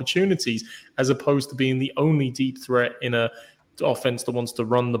multiple opportunities, as opposed to being the only deep threat in a offense that wants to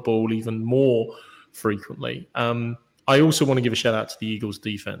run the ball even more frequently. I also want to give a shout out to the Eagles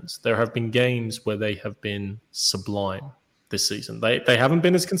defense. There have been games where they have been sublime this season. They haven't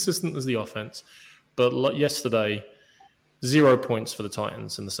been as consistent as the offense, but yesterday, 0 points for the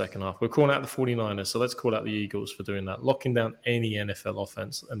Titans in the second half. We're calling out the 49ers, so let's call out the Eagles for doing that. Locking down any NFL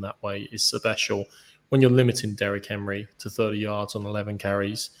offense in that way is special when you're limiting Derrick Henry to 30 yards on 11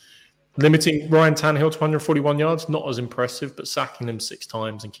 carries. Limiting Ryan Tannehill to 141 yards, not as impressive, but sacking him 6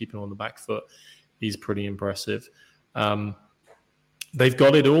 times and keeping him on the back foot is pretty impressive. They've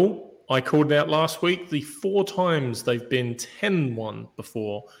got it all. I called it out last week. The 4 times they've been 10-1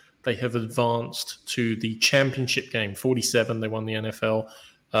 before, they have advanced to the championship game. 47, they won the NFL,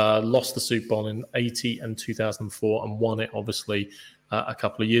 lost the Super Bowl in 80 and 2004, and won it, obviously, a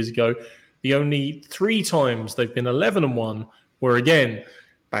couple of years ago. The only 3 times they've been 11-1 were, again,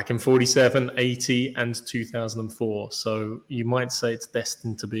 back in 47, 80, and 2004. So you might say it's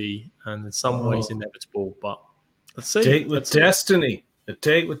destined to be, and in some ways inevitable, but let's see. A date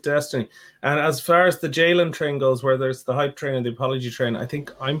with destiny. And as far as the Jalen train goes, where there's the hype train and the apology train, I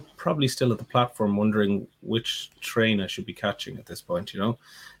think I'm probably still at the platform wondering which train I should be catching at this point,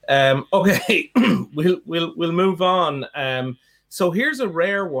 Okay, we'll move on. So here's a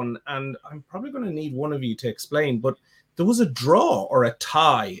rare one, and I'm probably going to need one of you to explain, but there was a draw or a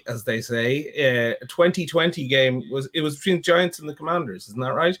tie, as they say. A 2020 game was between the Giants and the Commanders, isn't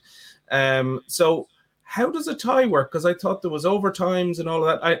that right? So how does a tie work? Because I thought there was overtimes and all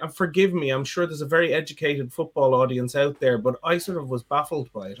of that. Forgive me, I'm sure there's a very educated football audience out there, but I sort of was baffled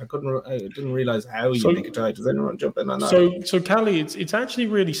by it. I didn't realize how you make a tie. Does anyone jump in on that? So Callie, it's actually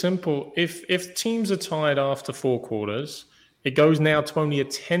really simple. If teams are tied after 4 quarters, it goes now to only a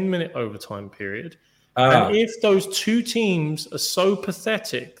 10-minute overtime period. And if those 2 teams are so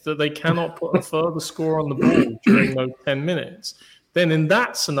pathetic that they cannot put a further score on the board during those 10 minutes, then in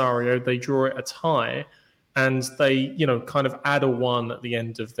that scenario, they draw it a tie, and they, kind of add a 1 at the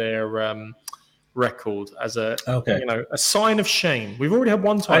end of their record as a sign of shame. We've already had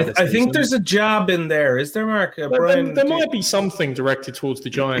one tie. I think there's a jab in there. Is there, Mark? Brian, there might be something directed towards the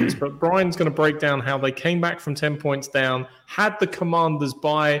Giants, but Brian's going to break down how they came back from 10 points down, had the Commanders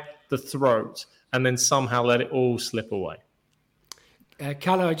by the throat, and then somehow let it all slip away.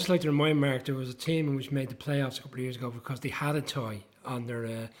 Calla, I'd just like to remind Mark, there was a team which made the playoffs a couple of years ago because they had a tie on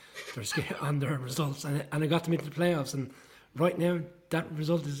their results, and it got them into the playoffs. And right now, that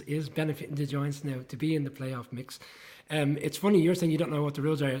result is benefiting the Giants now to be in the playoff mix. It's funny, you're saying you don't know what the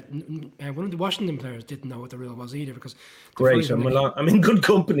rules are. One of the Washington players didn't know what the rule was either, because great, I'm in good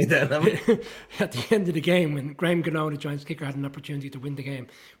company then. At the end of the game, when Graham Gano, the Giants kicker, had an opportunity to win the game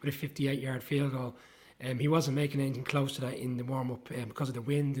with a 58-yard field goal, he wasn't making anything close to that in the warm-up because of the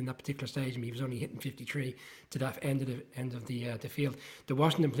wind in that particular stage. He was only hitting 53 to that end of the field. The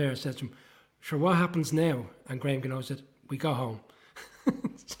Washington player said to him, "Sure, what happens now?" And Graham Gano said, "We go home."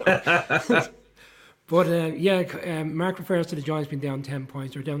 But Mark refers to the Giants being down 10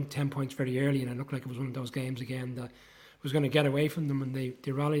 points. They were down 10 points very early, and it looked like it was one of those games again that was going to get away from them, and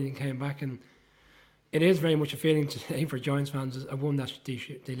they rallied and came back. And it is very much a feeling today for Giants fans, a one that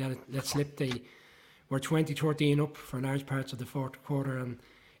they let slip. They were 20-13 up for large parts of the fourth quarter, and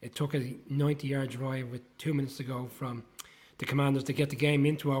it took a 90-yard drive with 2 minutes to go from the Commanders to get the game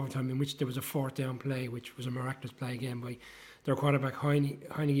into overtime, in which there was a fourth down play, which was a miraculous play again by their quarterback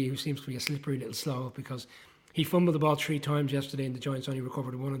Heineke, who seems to be a slippery little slow, because he fumbled the ball 3 times yesterday and the Giants only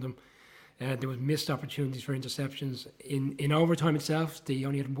recovered one of them. There was missed opportunities for interceptions. In overtime itself, they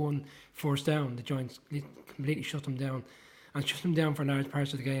only had 1 first down. The Giants completely shut them down, and shut them down for large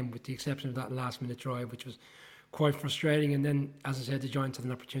parts of the game, with the exception of that last-minute drive, which was quite frustrating. And then, as I said, the Giants had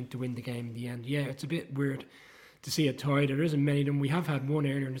an opportunity to win the game in the end. Yeah, it's a bit weird to see it tied. There isn't many of them. We have had one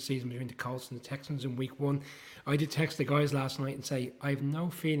earlier in the season between the Colts and the Texans in week 1. I did text the guys last night and say, I have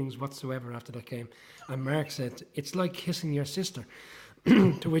no feelings whatsoever after that game. And Mark said, it's like kissing your sister.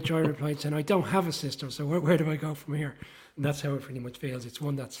 To which I replied saying, I don't have a sister, so where do I go from here? And that's how it pretty much feels. It's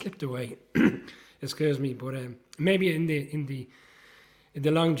one that slipped away. Excuse me, but maybe in the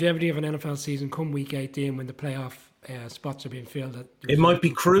longevity of an NFL season, come week 18, when the playoff spots are being filled, it might be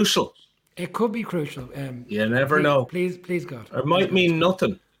crucial. It could be crucial. You never know. Please, God. It might mean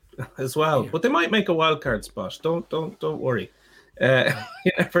nothing as well, but they might make a wild card spot. Don't worry.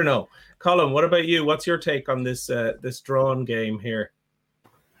 You never know. Colin, what about you? What's your take on this drawn game here?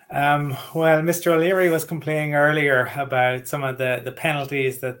 Well, Mr. O'Leary was complaining earlier about some of the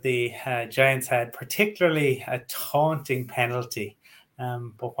penalties that the Giants had, particularly a taunting penalty.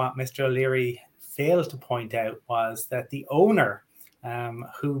 But what Mr. O'Leary failed to point out was that the owner,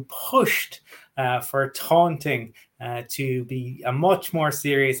 who pushed for taunting to be a much more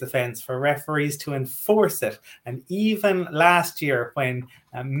serious offence, for referees to enforce it. And even last year, when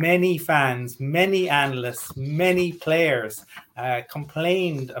many fans, many analysts, many players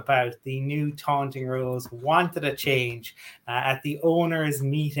complained about the new taunting rules, wanted a change at the owners'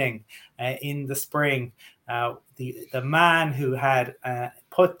 meeting in the spring, the man who had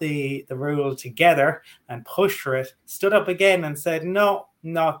put the rule together and pushed for it stood up again and said, no,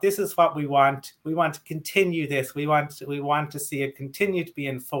 this is what we want. We want to continue this. We want to see it continue to be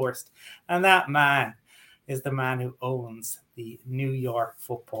enforced. And that man is the man who owns the New York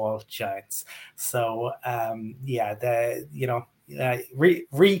Football Giants. So,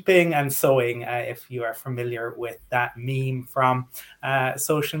 reaping and sowing, if you are familiar with that meme from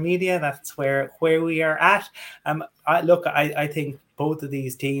social media, that's where we are at. I think both of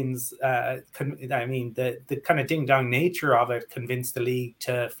these teams, the kind of ding-dong nature of it convinced the league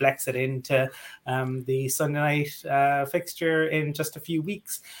to flex it into the Sunday night fixture in just a few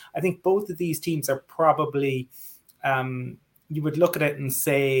weeks. I think both of these teams are probably, you would look at it and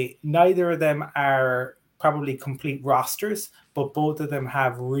say, neither of them are probably complete rosters, but both of them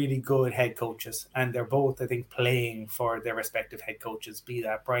have really good head coaches, and they're both, I think, playing for their respective head coaches, be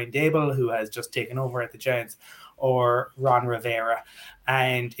that Brian Daboll, who has just taken over at the Giants, or Ron Rivera.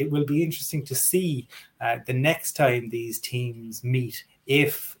 And it will be interesting to see the next time these teams meet,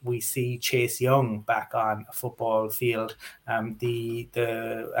 if we see Chase Young back on a football field. The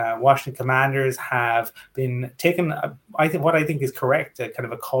Washington Commanders have been taking, I think is correct, a kind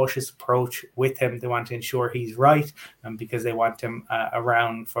of a cautious approach with him. They want to ensure he's right, because they want him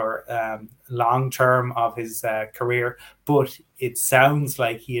around for long term of his career. But it sounds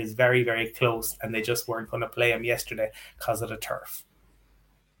like he is very, very close, and they just weren't going to play him yesterday because of the turf.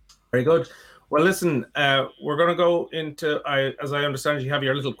 Very good. Well, listen, we're going to go into, as I understand, you have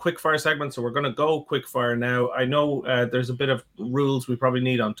your little quickfire segment, so we're going to go quickfire now. I know there's a bit of rules we probably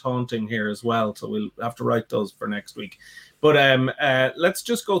need on taunting here as well, so we'll have to write those for next week. But let's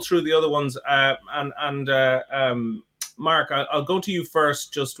just go through the other ones. Mark, I'll go to you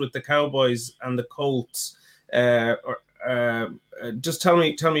first, just with the Cowboys and the Colts. Just tell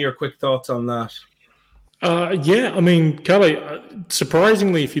me your quick thoughts on that. Kelly,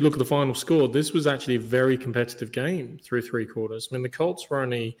 surprisingly, if you look at the final score, this was actually a very competitive game through 3 quarters. The Colts were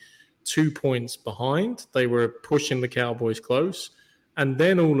only 2 points behind. They were pushing the Cowboys close. And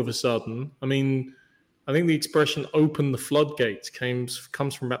then all of a sudden, I think the expression "open the floodgates" comes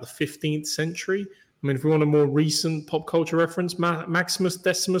from about the 15th century. If we want a more recent pop culture reference, Maximus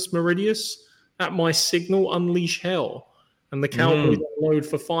Decimus Meridius, "At my signal, unleash hell." And the Cowboys unload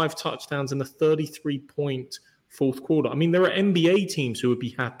for 5 touchdowns in a 33-point fourth quarter. There are NBA teams who would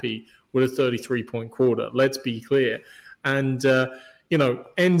be happy with a 33-point quarter, let's be clear. And,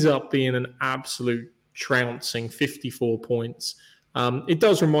 ends up being an absolute trouncing 54 points. It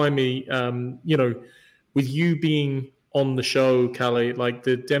does remind me, with you being on the show, Callie, like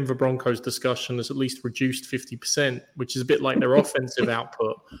the Denver Broncos discussion has at least reduced 50%, which is a bit like their offensive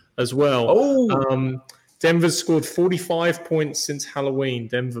output as well. Oh, Denver's scored 45 points since Halloween.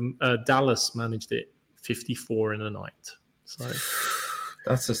 Dallas managed it 54 in a night. So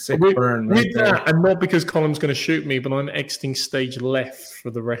that's a sick burn right there. And not because Colin's going to shoot me, but I'm exiting stage left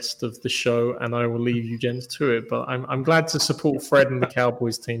for the rest of the show, and I will leave you gents to it. But I'm glad to support Fred and the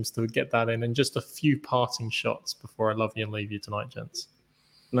Cowboys teams to get that in. And just a few parting shots before I love you and leave you tonight, gents.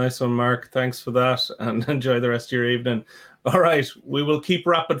 Nice one, Mark. Thanks for that, and enjoy the rest of your evening. All right, we will keep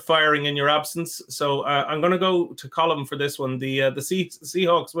rapid firing in your absence. So I'm going to go to Colin for this one. The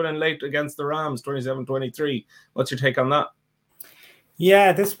Seahawks winning late against the Rams, 27-23. What's your take on that?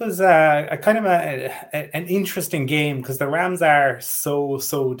 Yeah, this was a kind of an interesting game because the Rams are so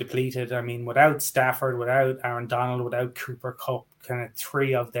depleted. I mean, without Stafford, without Aaron Donald, without Cooper Kupp, kind of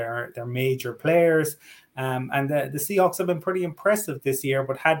three of their major players. And the Seahawks have been pretty impressive this year,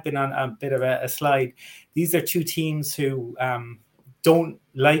 but had been on a bit of a slide. These are two teams who don't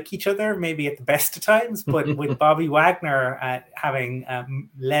like each other, maybe at the best of times, but with Bobby Wagner having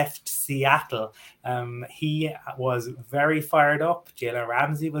left Seattle, he was very fired up. Jalen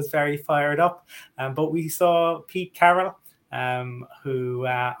Ramsey was very fired up. But we saw Pete Carroll, who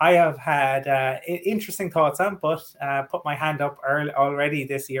I have had interesting thoughts on, but put my hand up already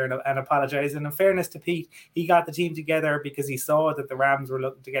this year and apologize. And in fairness to Pete, he got the team together because he saw that the Rams were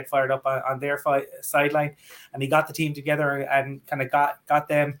looking to get fired up on their sideline, and he got the team together and kind of got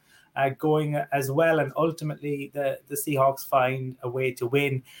them going as well. And ultimately, the Seahawks find a way to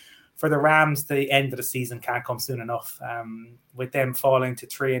win. For the Rams, the end of the season can't come soon enough. With them falling to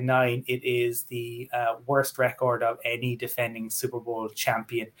 3-9, it is the worst record of any defending Super Bowl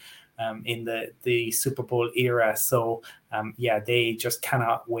champion in the Super Bowl era. So, they just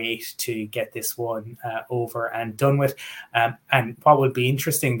cannot wait to get this one over and done with. And what will be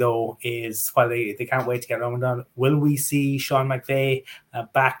interesting, though, is while they can't wait to get it over and done, will we see Sean McVay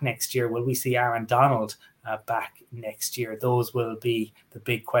back next year? Will we see Aaron Donald back next year? Those will be the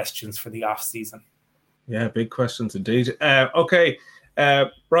big questions for the off season. Yeah, big questions indeed. Okay,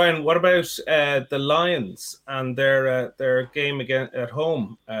 Brian, what about the Lions and their game again at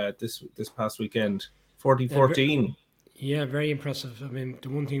home this past weekend, 40-14? Yeah, very impressive. I mean, the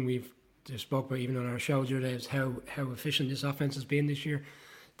one thing we've spoke about even on our show today is how efficient this offense has been this year.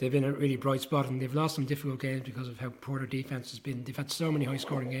 They've been a really bright spot, and they've lost some difficult games because of how poor their defense has been. They've had so many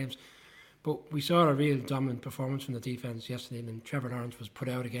high-scoring games. But we saw a real dominant performance from the defense yesterday, and Trevor Lawrence was put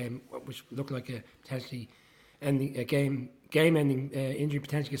out a game which looked like a potentially ending a game-ending injury,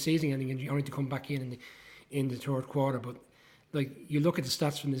 potentially a season-ending injury, only to come back in the third quarter. But like you look at the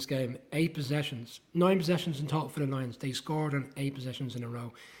stats from this game, 9 possessions in total for the Lions. They scored on 8 possessions in a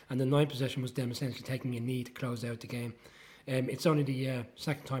row, and the 9th possession was them essentially taking a knee to close out the game. It's only the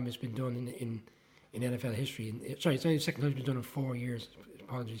second time it's been done in NFL history. It's only the second time it's been done in 4 years.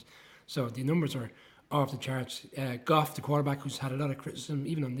 Apologies. So the numbers are off the charts. Goff, the quarterback, who's had a lot of criticism,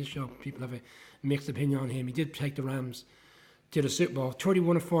 even on this show, people have a mixed opinion on him. He did take the Rams to the Super Bowl,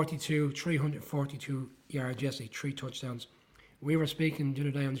 31-42, 342 yards yesterday, 3 touchdowns. We were speaking the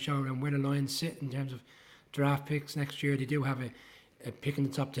other day on the show around where the Lions sit in terms of draft picks next year. They do have a pick in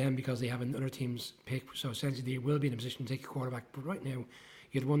the top 10 because they have another team's pick. So essentially they will be in a position to take a quarterback. But right now,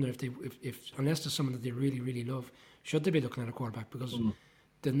 you'd wonder if unless there's someone that they really, really love, should they be looking at a quarterback? Because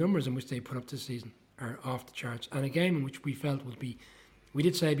the numbers in which they put up this season are off the charts. And a game in which we felt we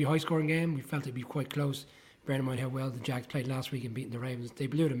did say it'd be a high-scoring game. We felt it'd be quite close. Bearing in mind how well the Jags played last week and beating the Ravens, they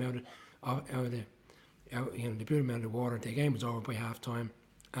blew them out of the water. The game was over by half-time,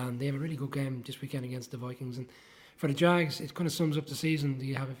 and they have a really good game this weekend against the Vikings. And for the Jags, it kind of sums up the season.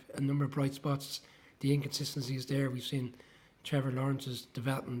 They have a number of bright spots. The inconsistency is there. We've seen Trevor Lawrence's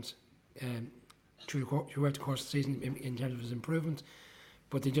development throughout the course of the season in terms of his improvement.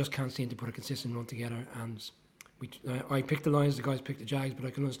 But they just can't seem to put a consistent run together. And I picked the Lions, the guys picked the Jags, but I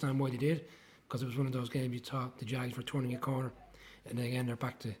can understand why they did, because it was one of those games you thought the Jags were turning a corner, and then again they're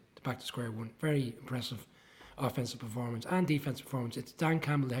back to square one. Very impressive offensive performance and defensive performance. It's Dan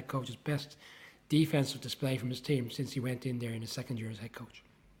Campbell, the head coach's best defensive display from his team since he went in there in his second year as head coach.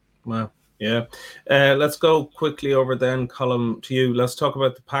 Wow. Yeah. Let's go quickly over then, Colin, to you. Let's talk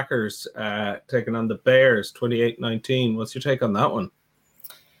about the Packers taking on the Bears, 28-19. What's your take on that one?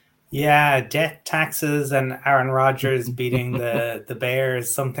 Yeah, death, taxes, and Aaron Rodgers beating the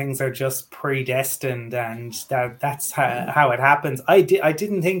Bears. Some things are just predestined, and that's how it happens. I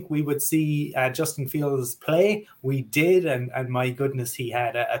didn't think we would see Justin Fields play. We did, and my goodness, he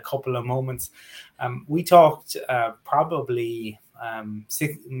had a couple of moments. We talked probably,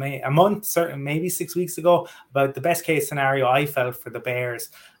 a month, certain maybe 6 weeks ago, about the best case scenario I felt for the Bears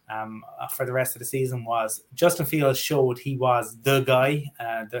for the rest of the season was Justin Fields showed he was the guy,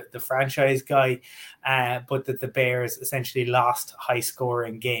 the franchise guy, but that the Bears essentially lost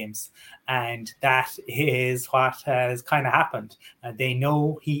high-scoring games. And that is what has kind of happened. They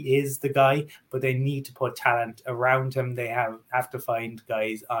know he is the guy, but they need to put talent around him. They have to find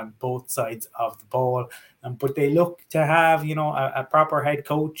guys on both sides of the ball. But they look to have, a proper head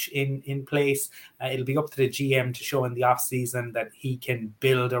coach in place. It'll be up to the GM to show in the offseason that he can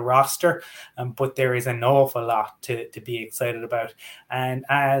build a roster. But there is an awful lot to be excited about. And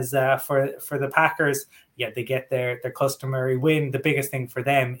as for the Packers, they get their customary win. The biggest thing for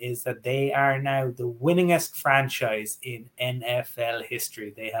them is that they are now the winningest franchise in NFL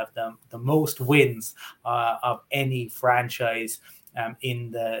history. They have the most wins of any franchise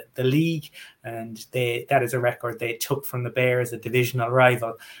in the league, and that is a record they took from the Bears, a divisional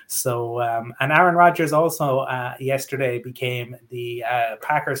rival. So and Aaron Rodgers also yesterday became the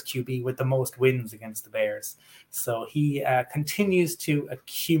Packers QB with the most wins against the Bears. So he continues to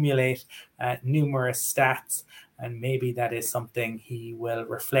accumulate numerous stats, and maybe that is something he will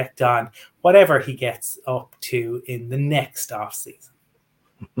reflect on whatever he gets up to in the next offseason.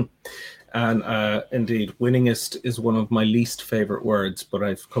 And indeed, winningest is one of my least favorite words, but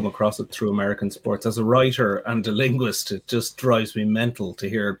I've come across it through American sports. As a writer and a linguist, it just drives me mental to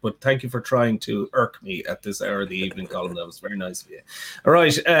hear it. But thank you for trying to irk me at this hour of the evening, Colin. That was very nice of you. All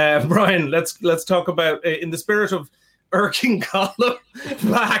right, Brian, let's talk about, in the spirit of irking Colin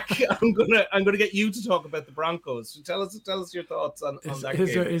back, I'm gonna get you to talk about the Broncos. Tell us your thoughts on that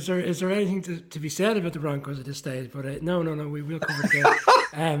game. Is there anything to be said about the Broncos at this stage? But no, we will cover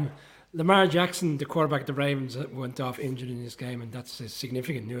it. Lamar Jackson, the quarterback of the Ravens, went off injured in this game, and that's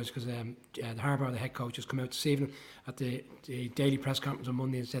significant news because Harbaugh, the head coach, has come out this evening at the daily press conference on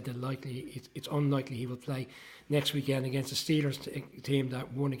Monday and said that it's unlikely he will play next weekend against the Steelers team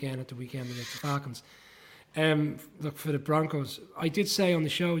that won again at the weekend against the Falcons. Look, for the Broncos, I did say on the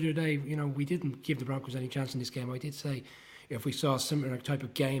show the other day, we didn't give the Broncos any chance in this game. I did say if we saw a similar type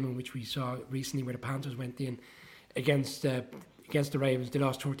of game in which we saw recently where the Panthers went in against the Ravens, they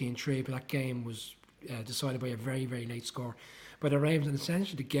lost 13-3, but that game was decided by a very, very late score by the Ravens, and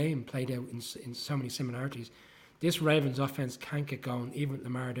essentially the game played out in so many similarities. This Ravens offense can't get going, even with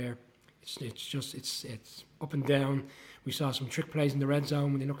Lamar there. It's up and down. We saw some trick plays in the red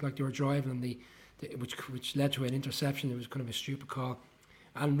zone when they looked like they were driving, and which led to an interception. It was kind of a stupid call.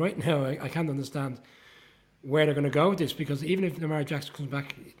 And right now, I can't understand where they're going to go with this, because even if Lamar Jackson comes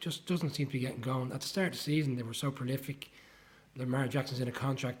back, it just doesn't seem to be getting going. At the start of the season, they were so prolific. Lamar Jackson's in a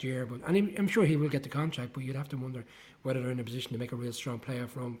contract year, and I'm sure he will get the contract, but you'd have to wonder whether they're in a position to make a real strong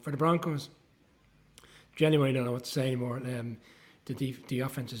playoff run. For the Broncos, genuinely don't know what to say anymore. The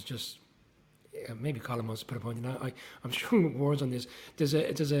offense is just, maybe Colin wants to put a point in that. I'm struggling with words on this. There's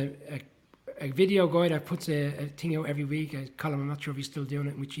a video guy that puts a thing out every week. Colin, I'm not sure if he's still doing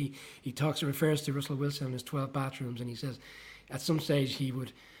it, in which he refers to Russell Wilson and his 12 bathrooms, and he says at some stage he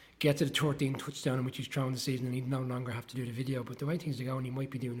would get to the 13th touchdown in which he's thrown the season and he'd no longer have to do the video. But the way things are going, he might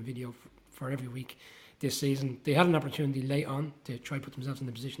be doing a video for every week this season. They had an opportunity late on to try to put themselves in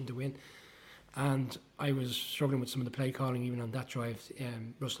the position to win, and I was struggling with some of the play calling even on that drive.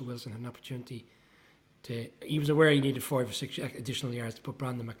 Russell Wilson had an opportunity he was aware he needed 5 or 6 additional yards to put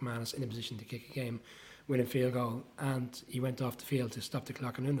Brandon McManus in a position to kick a game-winning field goal, and he went off the field to stop the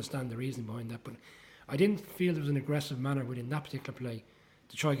clock, and I understand the reason behind that, but I didn't feel there was an aggressive manner within that particular play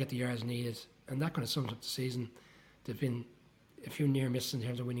to try to get the yards needed, and that kind of sums up the season. There've been a few near misses in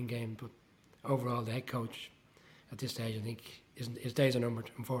terms of winning games, but overall the head coach at this stage, I think, his days are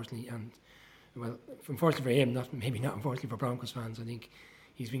numbered, unfortunately, and well, unfortunately for him, maybe not unfortunately for Broncos fans. I think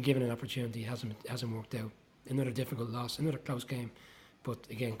he's been given an opportunity, hasn't worked out. Another difficult loss, another close game, but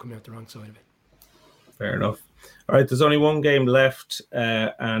again coming out the wrong side of it. Fair enough. All right, there's only one game left,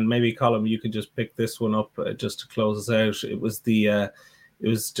 and maybe Colin, you could just pick this one up just to close us out. It was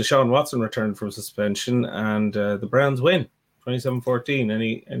Deshaun Watson returned from suspension, and the Browns win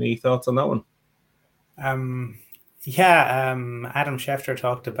 27-14. Any thoughts on that one? Adam Schefter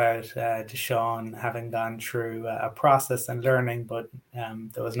talked about Deshaun having gone through a process and learning, but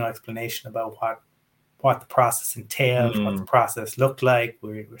there was no explanation about what the process entailed, what the process looked like.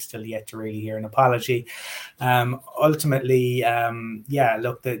 We're still yet to really hear an apology. Ultimately,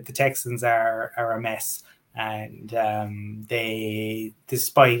 the Texans are a mess. And they,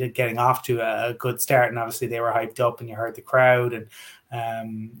 despite it getting off to a good start, and obviously they were hyped up and you heard the crowd, and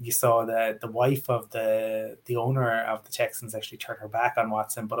You saw the wife of the owner of the Texans actually turn her back on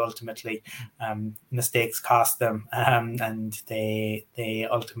Watson, but ultimately mistakes cost them, and they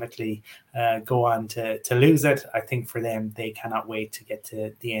ultimately go on to lose it. I think for them, they cannot wait to get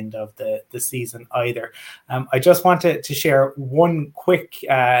to the end of the season either. I just wanted to share one quick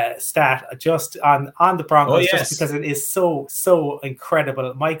stat just on the Broncos, just because it is so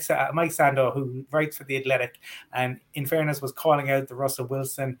incredible. Mike Sando, who writes for The Athletic, and in fairness was calling out the Russell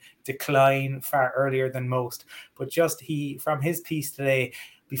Wilson decline far earlier than most, but just from his piece today,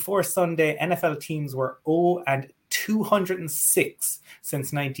 before Sunday, NFL teams were 0-206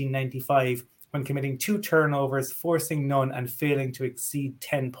 since 1995 when committing 2 turnovers, forcing none, and failing to exceed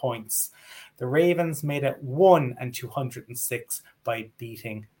 10 points. The Ravens made it 1-206 by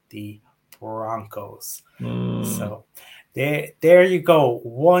beating the Broncos. So there you go,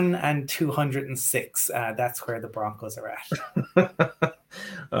 1-206. That's where the Broncos are at.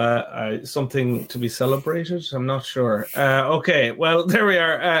 Something to be celebrated? I'm not sure. Okay, well, there we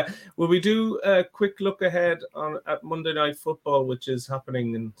are. Will we do a quick look ahead at Monday Night Football, which is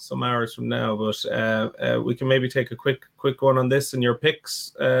happening in some hours from now? But we can maybe take a quick one on this and your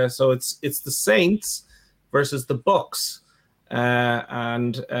picks. So it's the Saints versus the Bucs.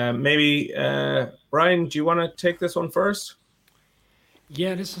 And maybe Brian, do you want to take this one first?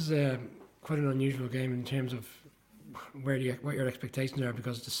 Yeah, this is quite an unusual game in terms of what your expectations are,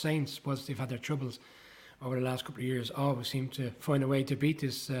 because the Saints, once they've had their troubles over the last couple of years, always seem to find a way to beat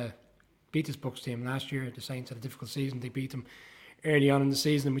this Bucs team. Last year, the Saints had a difficult season. They beat them early on in the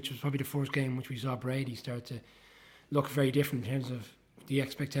season, which was probably the first game in which we saw Brady start to look very different in terms of the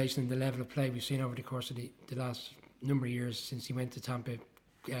expectation and the level of play we've seen over the course of the last number of years since he went to Tampa.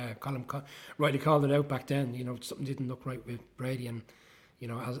 Colin rightly called it out back then. Something didn't look right with Brady, and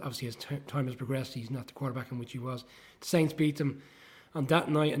obviously as time has progressed, he's not the quarterback in which he was. The Saints beat them on that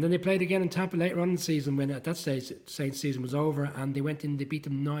night, and then they played again in Tampa later on in the season when at that stage the Saints season was over, and they went in, they beat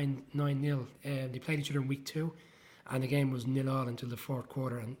them 9-0. They played each other in week 2, and the game was 0-0 until the fourth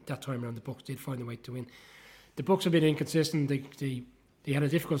quarter, and that time around the Bucs did find a way to win. The Bucs have been inconsistent. They had a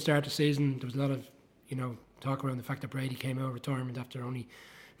difficult start to the season. There was a lot of talk around the fact that Brady came out of retirement after only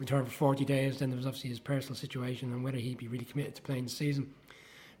returned for 40 days. Then there was obviously his personal situation and whether he'd be really committed to playing the season.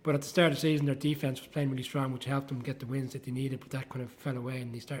 But at the start of the season, their defense was playing really strong, which helped them get the wins that they needed. But that kind of fell away,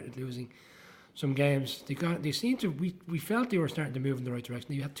 and they started losing some games. They seemed to. We felt they were starting to move in the right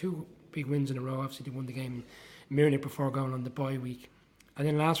direction. They had 2 big wins in a row. Obviously, they won the game in Munich before going on the bye week, and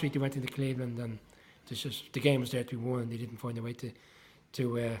then last week they went into Cleveland, and the game was there to be won. They didn't find a way to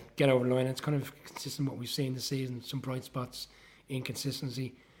get over the line. It's kind of consistent with what we've seen this season. Some bright spots,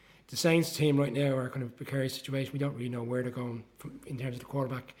 inconsistency. The Saints team right now are kind of a precarious situation. We don't really know where they're going in terms of the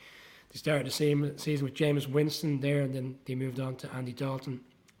quarterback. They started the season with Jameis Winston there, and then they moved on to Andy Dalton.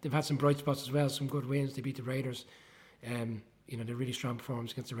 They've had some bright spots as well, some good wins. They beat the Raiders. They're really strong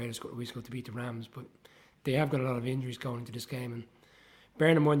performance against the Raiders a couple of weeks ago to beat the Rams, but they have got a lot of injuries going into this game. And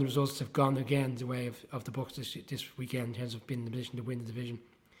bearing in mind the results have gone again the way of the Bucs this weekend in terms of being in the position to win the division.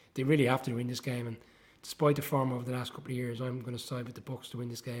 They really have to win this game, and despite the form over the last couple of years, I'm going to side with the Bucs to win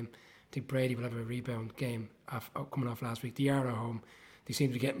this game. I think Brady will have a rebound game coming off last week. They are at home. They seem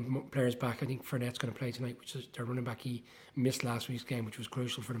to be getting players back. I think Fournette's going to play tonight, which is their running back. He missed last week's game, which was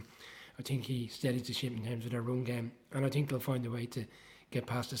crucial for them. I think he steadied the ship in terms of their run game, and I think they'll find a way to get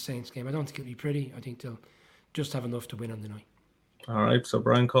past the Saints game. I don't think it'll be pretty. I think they'll just have enough to win on the night. All right, so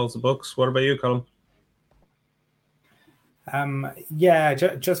Brian calls the Bucs. What about you, Colin?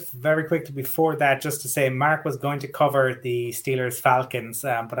 Just very quickly before that, just to say, Mark was going to cover the Steelers Falcons,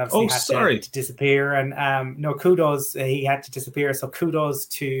 but obviously had to disappear. And kudos, he had to disappear. So kudos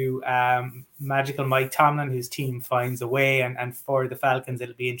to magical Mike Tomlin, whose team finds a way. And for the Falcons,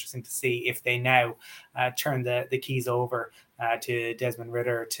 it'll be interesting to see if they now turn the keys over to Desmond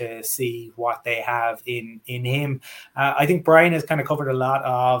Ridder to see what they have in him. I think Brian has kind of covered a lot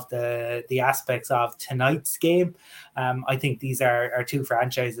of the aspects of tonight's game. I think these are 2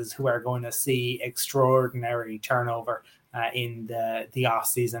 franchises who are going to see extraordinary turnover in the off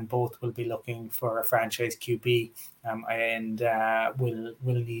season. Both will be looking for a franchise QB, and will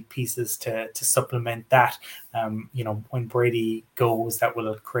need pieces to supplement that. When Brady goes, that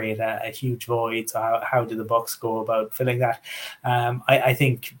will create a huge void. So how do the Bucs go about filling that? I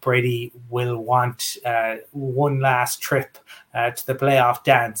think Brady will want one last trip to the playoff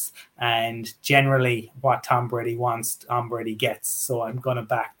dance, and generally what Tom Brady wants, Tom Brady gets. So I'm going to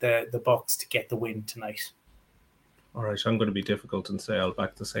back the Bucs to get the win tonight. All right, I'm going to be difficult and say I'll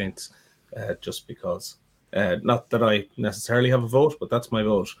back the Saints just because. Not that I necessarily have a vote, but that's my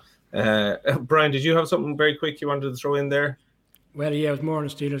vote. Brian, did you have something very quick you wanted to throw in there? Well, yeah, it was more on the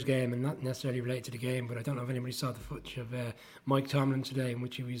Steelers game and not necessarily related to the game, but I don't know if anybody saw the footage of Mike Tomlin today in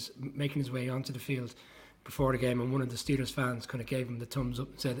which he was making his way onto the field before the game, and one of the Steelers fans kind of gave him the thumbs up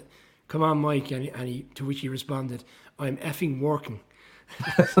and said, "Come on, Mike," and he, to which he responded, "I'm effing working."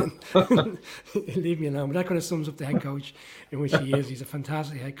 Leave me alone. But that kind of sums up the head coach in which he is. He's a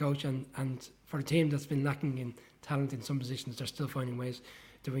fantastic head coach, and for a team that's been lacking in talent in some positions, they're still finding ways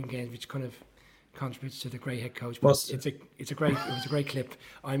to win games, which kind of contributes to the great head coach. But it was a great clip.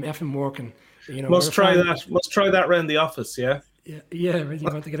 I'm effing working. You know, must try that around the office. Yeah. Yeah. Really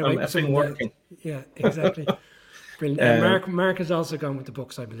want to get away. I'm effing working. Yeah, exactly. Brilliant. Mark has also gone with the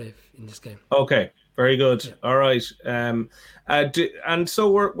Bucks, I believe, in this game. Okay, very good. Yeah. All right. And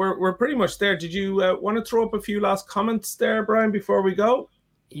so we're pretty much there. Did you want to throw up a few last comments there, Brian, before we go?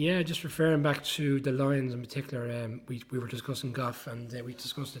 Yeah, just referring back to the Lions in particular, we were discussing Goff, and we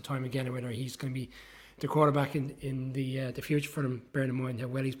discussed the time again whether he's going to be the quarterback in the future for them, bearing in mind how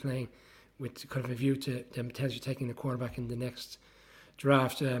well he's playing, with kind of a view to them potentially taking the quarterback in the next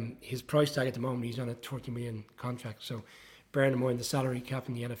draft. His price tag at the moment, he's on a $30 million contract, so bearing in mind the salary cap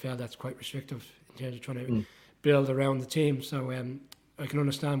in the NFL, that's quite restrictive in terms of trying to build around the team. So I can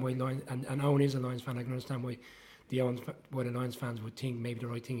understand why Lions, and Owen is a Lions fan, I can understand why the Lions fans would think maybe the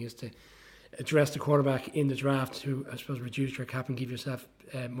right thing is to address the quarterback in the draft to, I suppose, reduce your cap and give yourself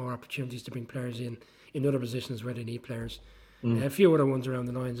more opportunities to bring players in other positions where they need players. A few other ones around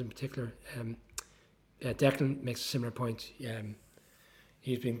the Lions in particular. Declan makes a similar point.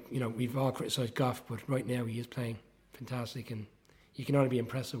 He's been, we've all criticised Goff, but right now he is playing fantastic, and you can only be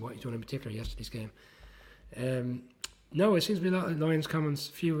impressed with what he's done in particular yesterday's game. No, it seems to be a lot of Lions comments,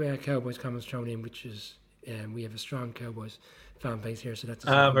 a few Cowboys comments thrown in, which is we have a strong Cowboys fan base here, so that's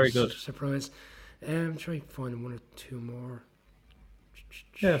a very good surprise. Try to find one or two more.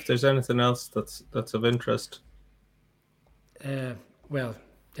 Yeah, if there's anything else that's of interest. Well,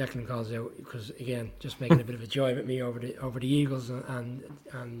 Declan calls out because again, just making a bit of a joy with me over the Eagles and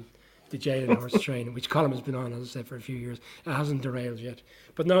the Jalen Hurts train, which Colin has been on, as I said, for a few years. It hasn't derailed yet,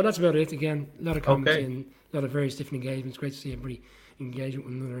 but no, that's about it. Again, a lot of comments in, a lot of various different engagements. Great to see everybody engage with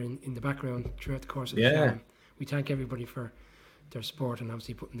one another in the background throughout the course of the film. We thank everybody for their support and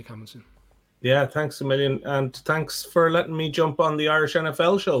obviously putting the comments in. Yeah, thanks a million, and thanks for letting me jump on the Irish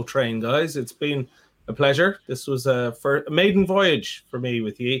NFL show train, guys. It's been a pleasure. This was a maiden voyage for me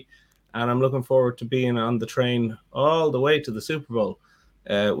with you, and I'm looking forward to being on the train all the way to the Super Bowl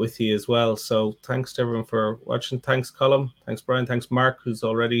with you as well. So thanks to everyone for watching. Thanks, Colm. Thanks, Brian. Thanks, Mark, who's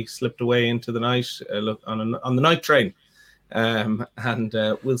already slipped away into the night on the night train. And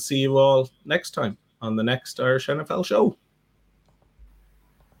we'll see you all next time on the next Irish NFL show.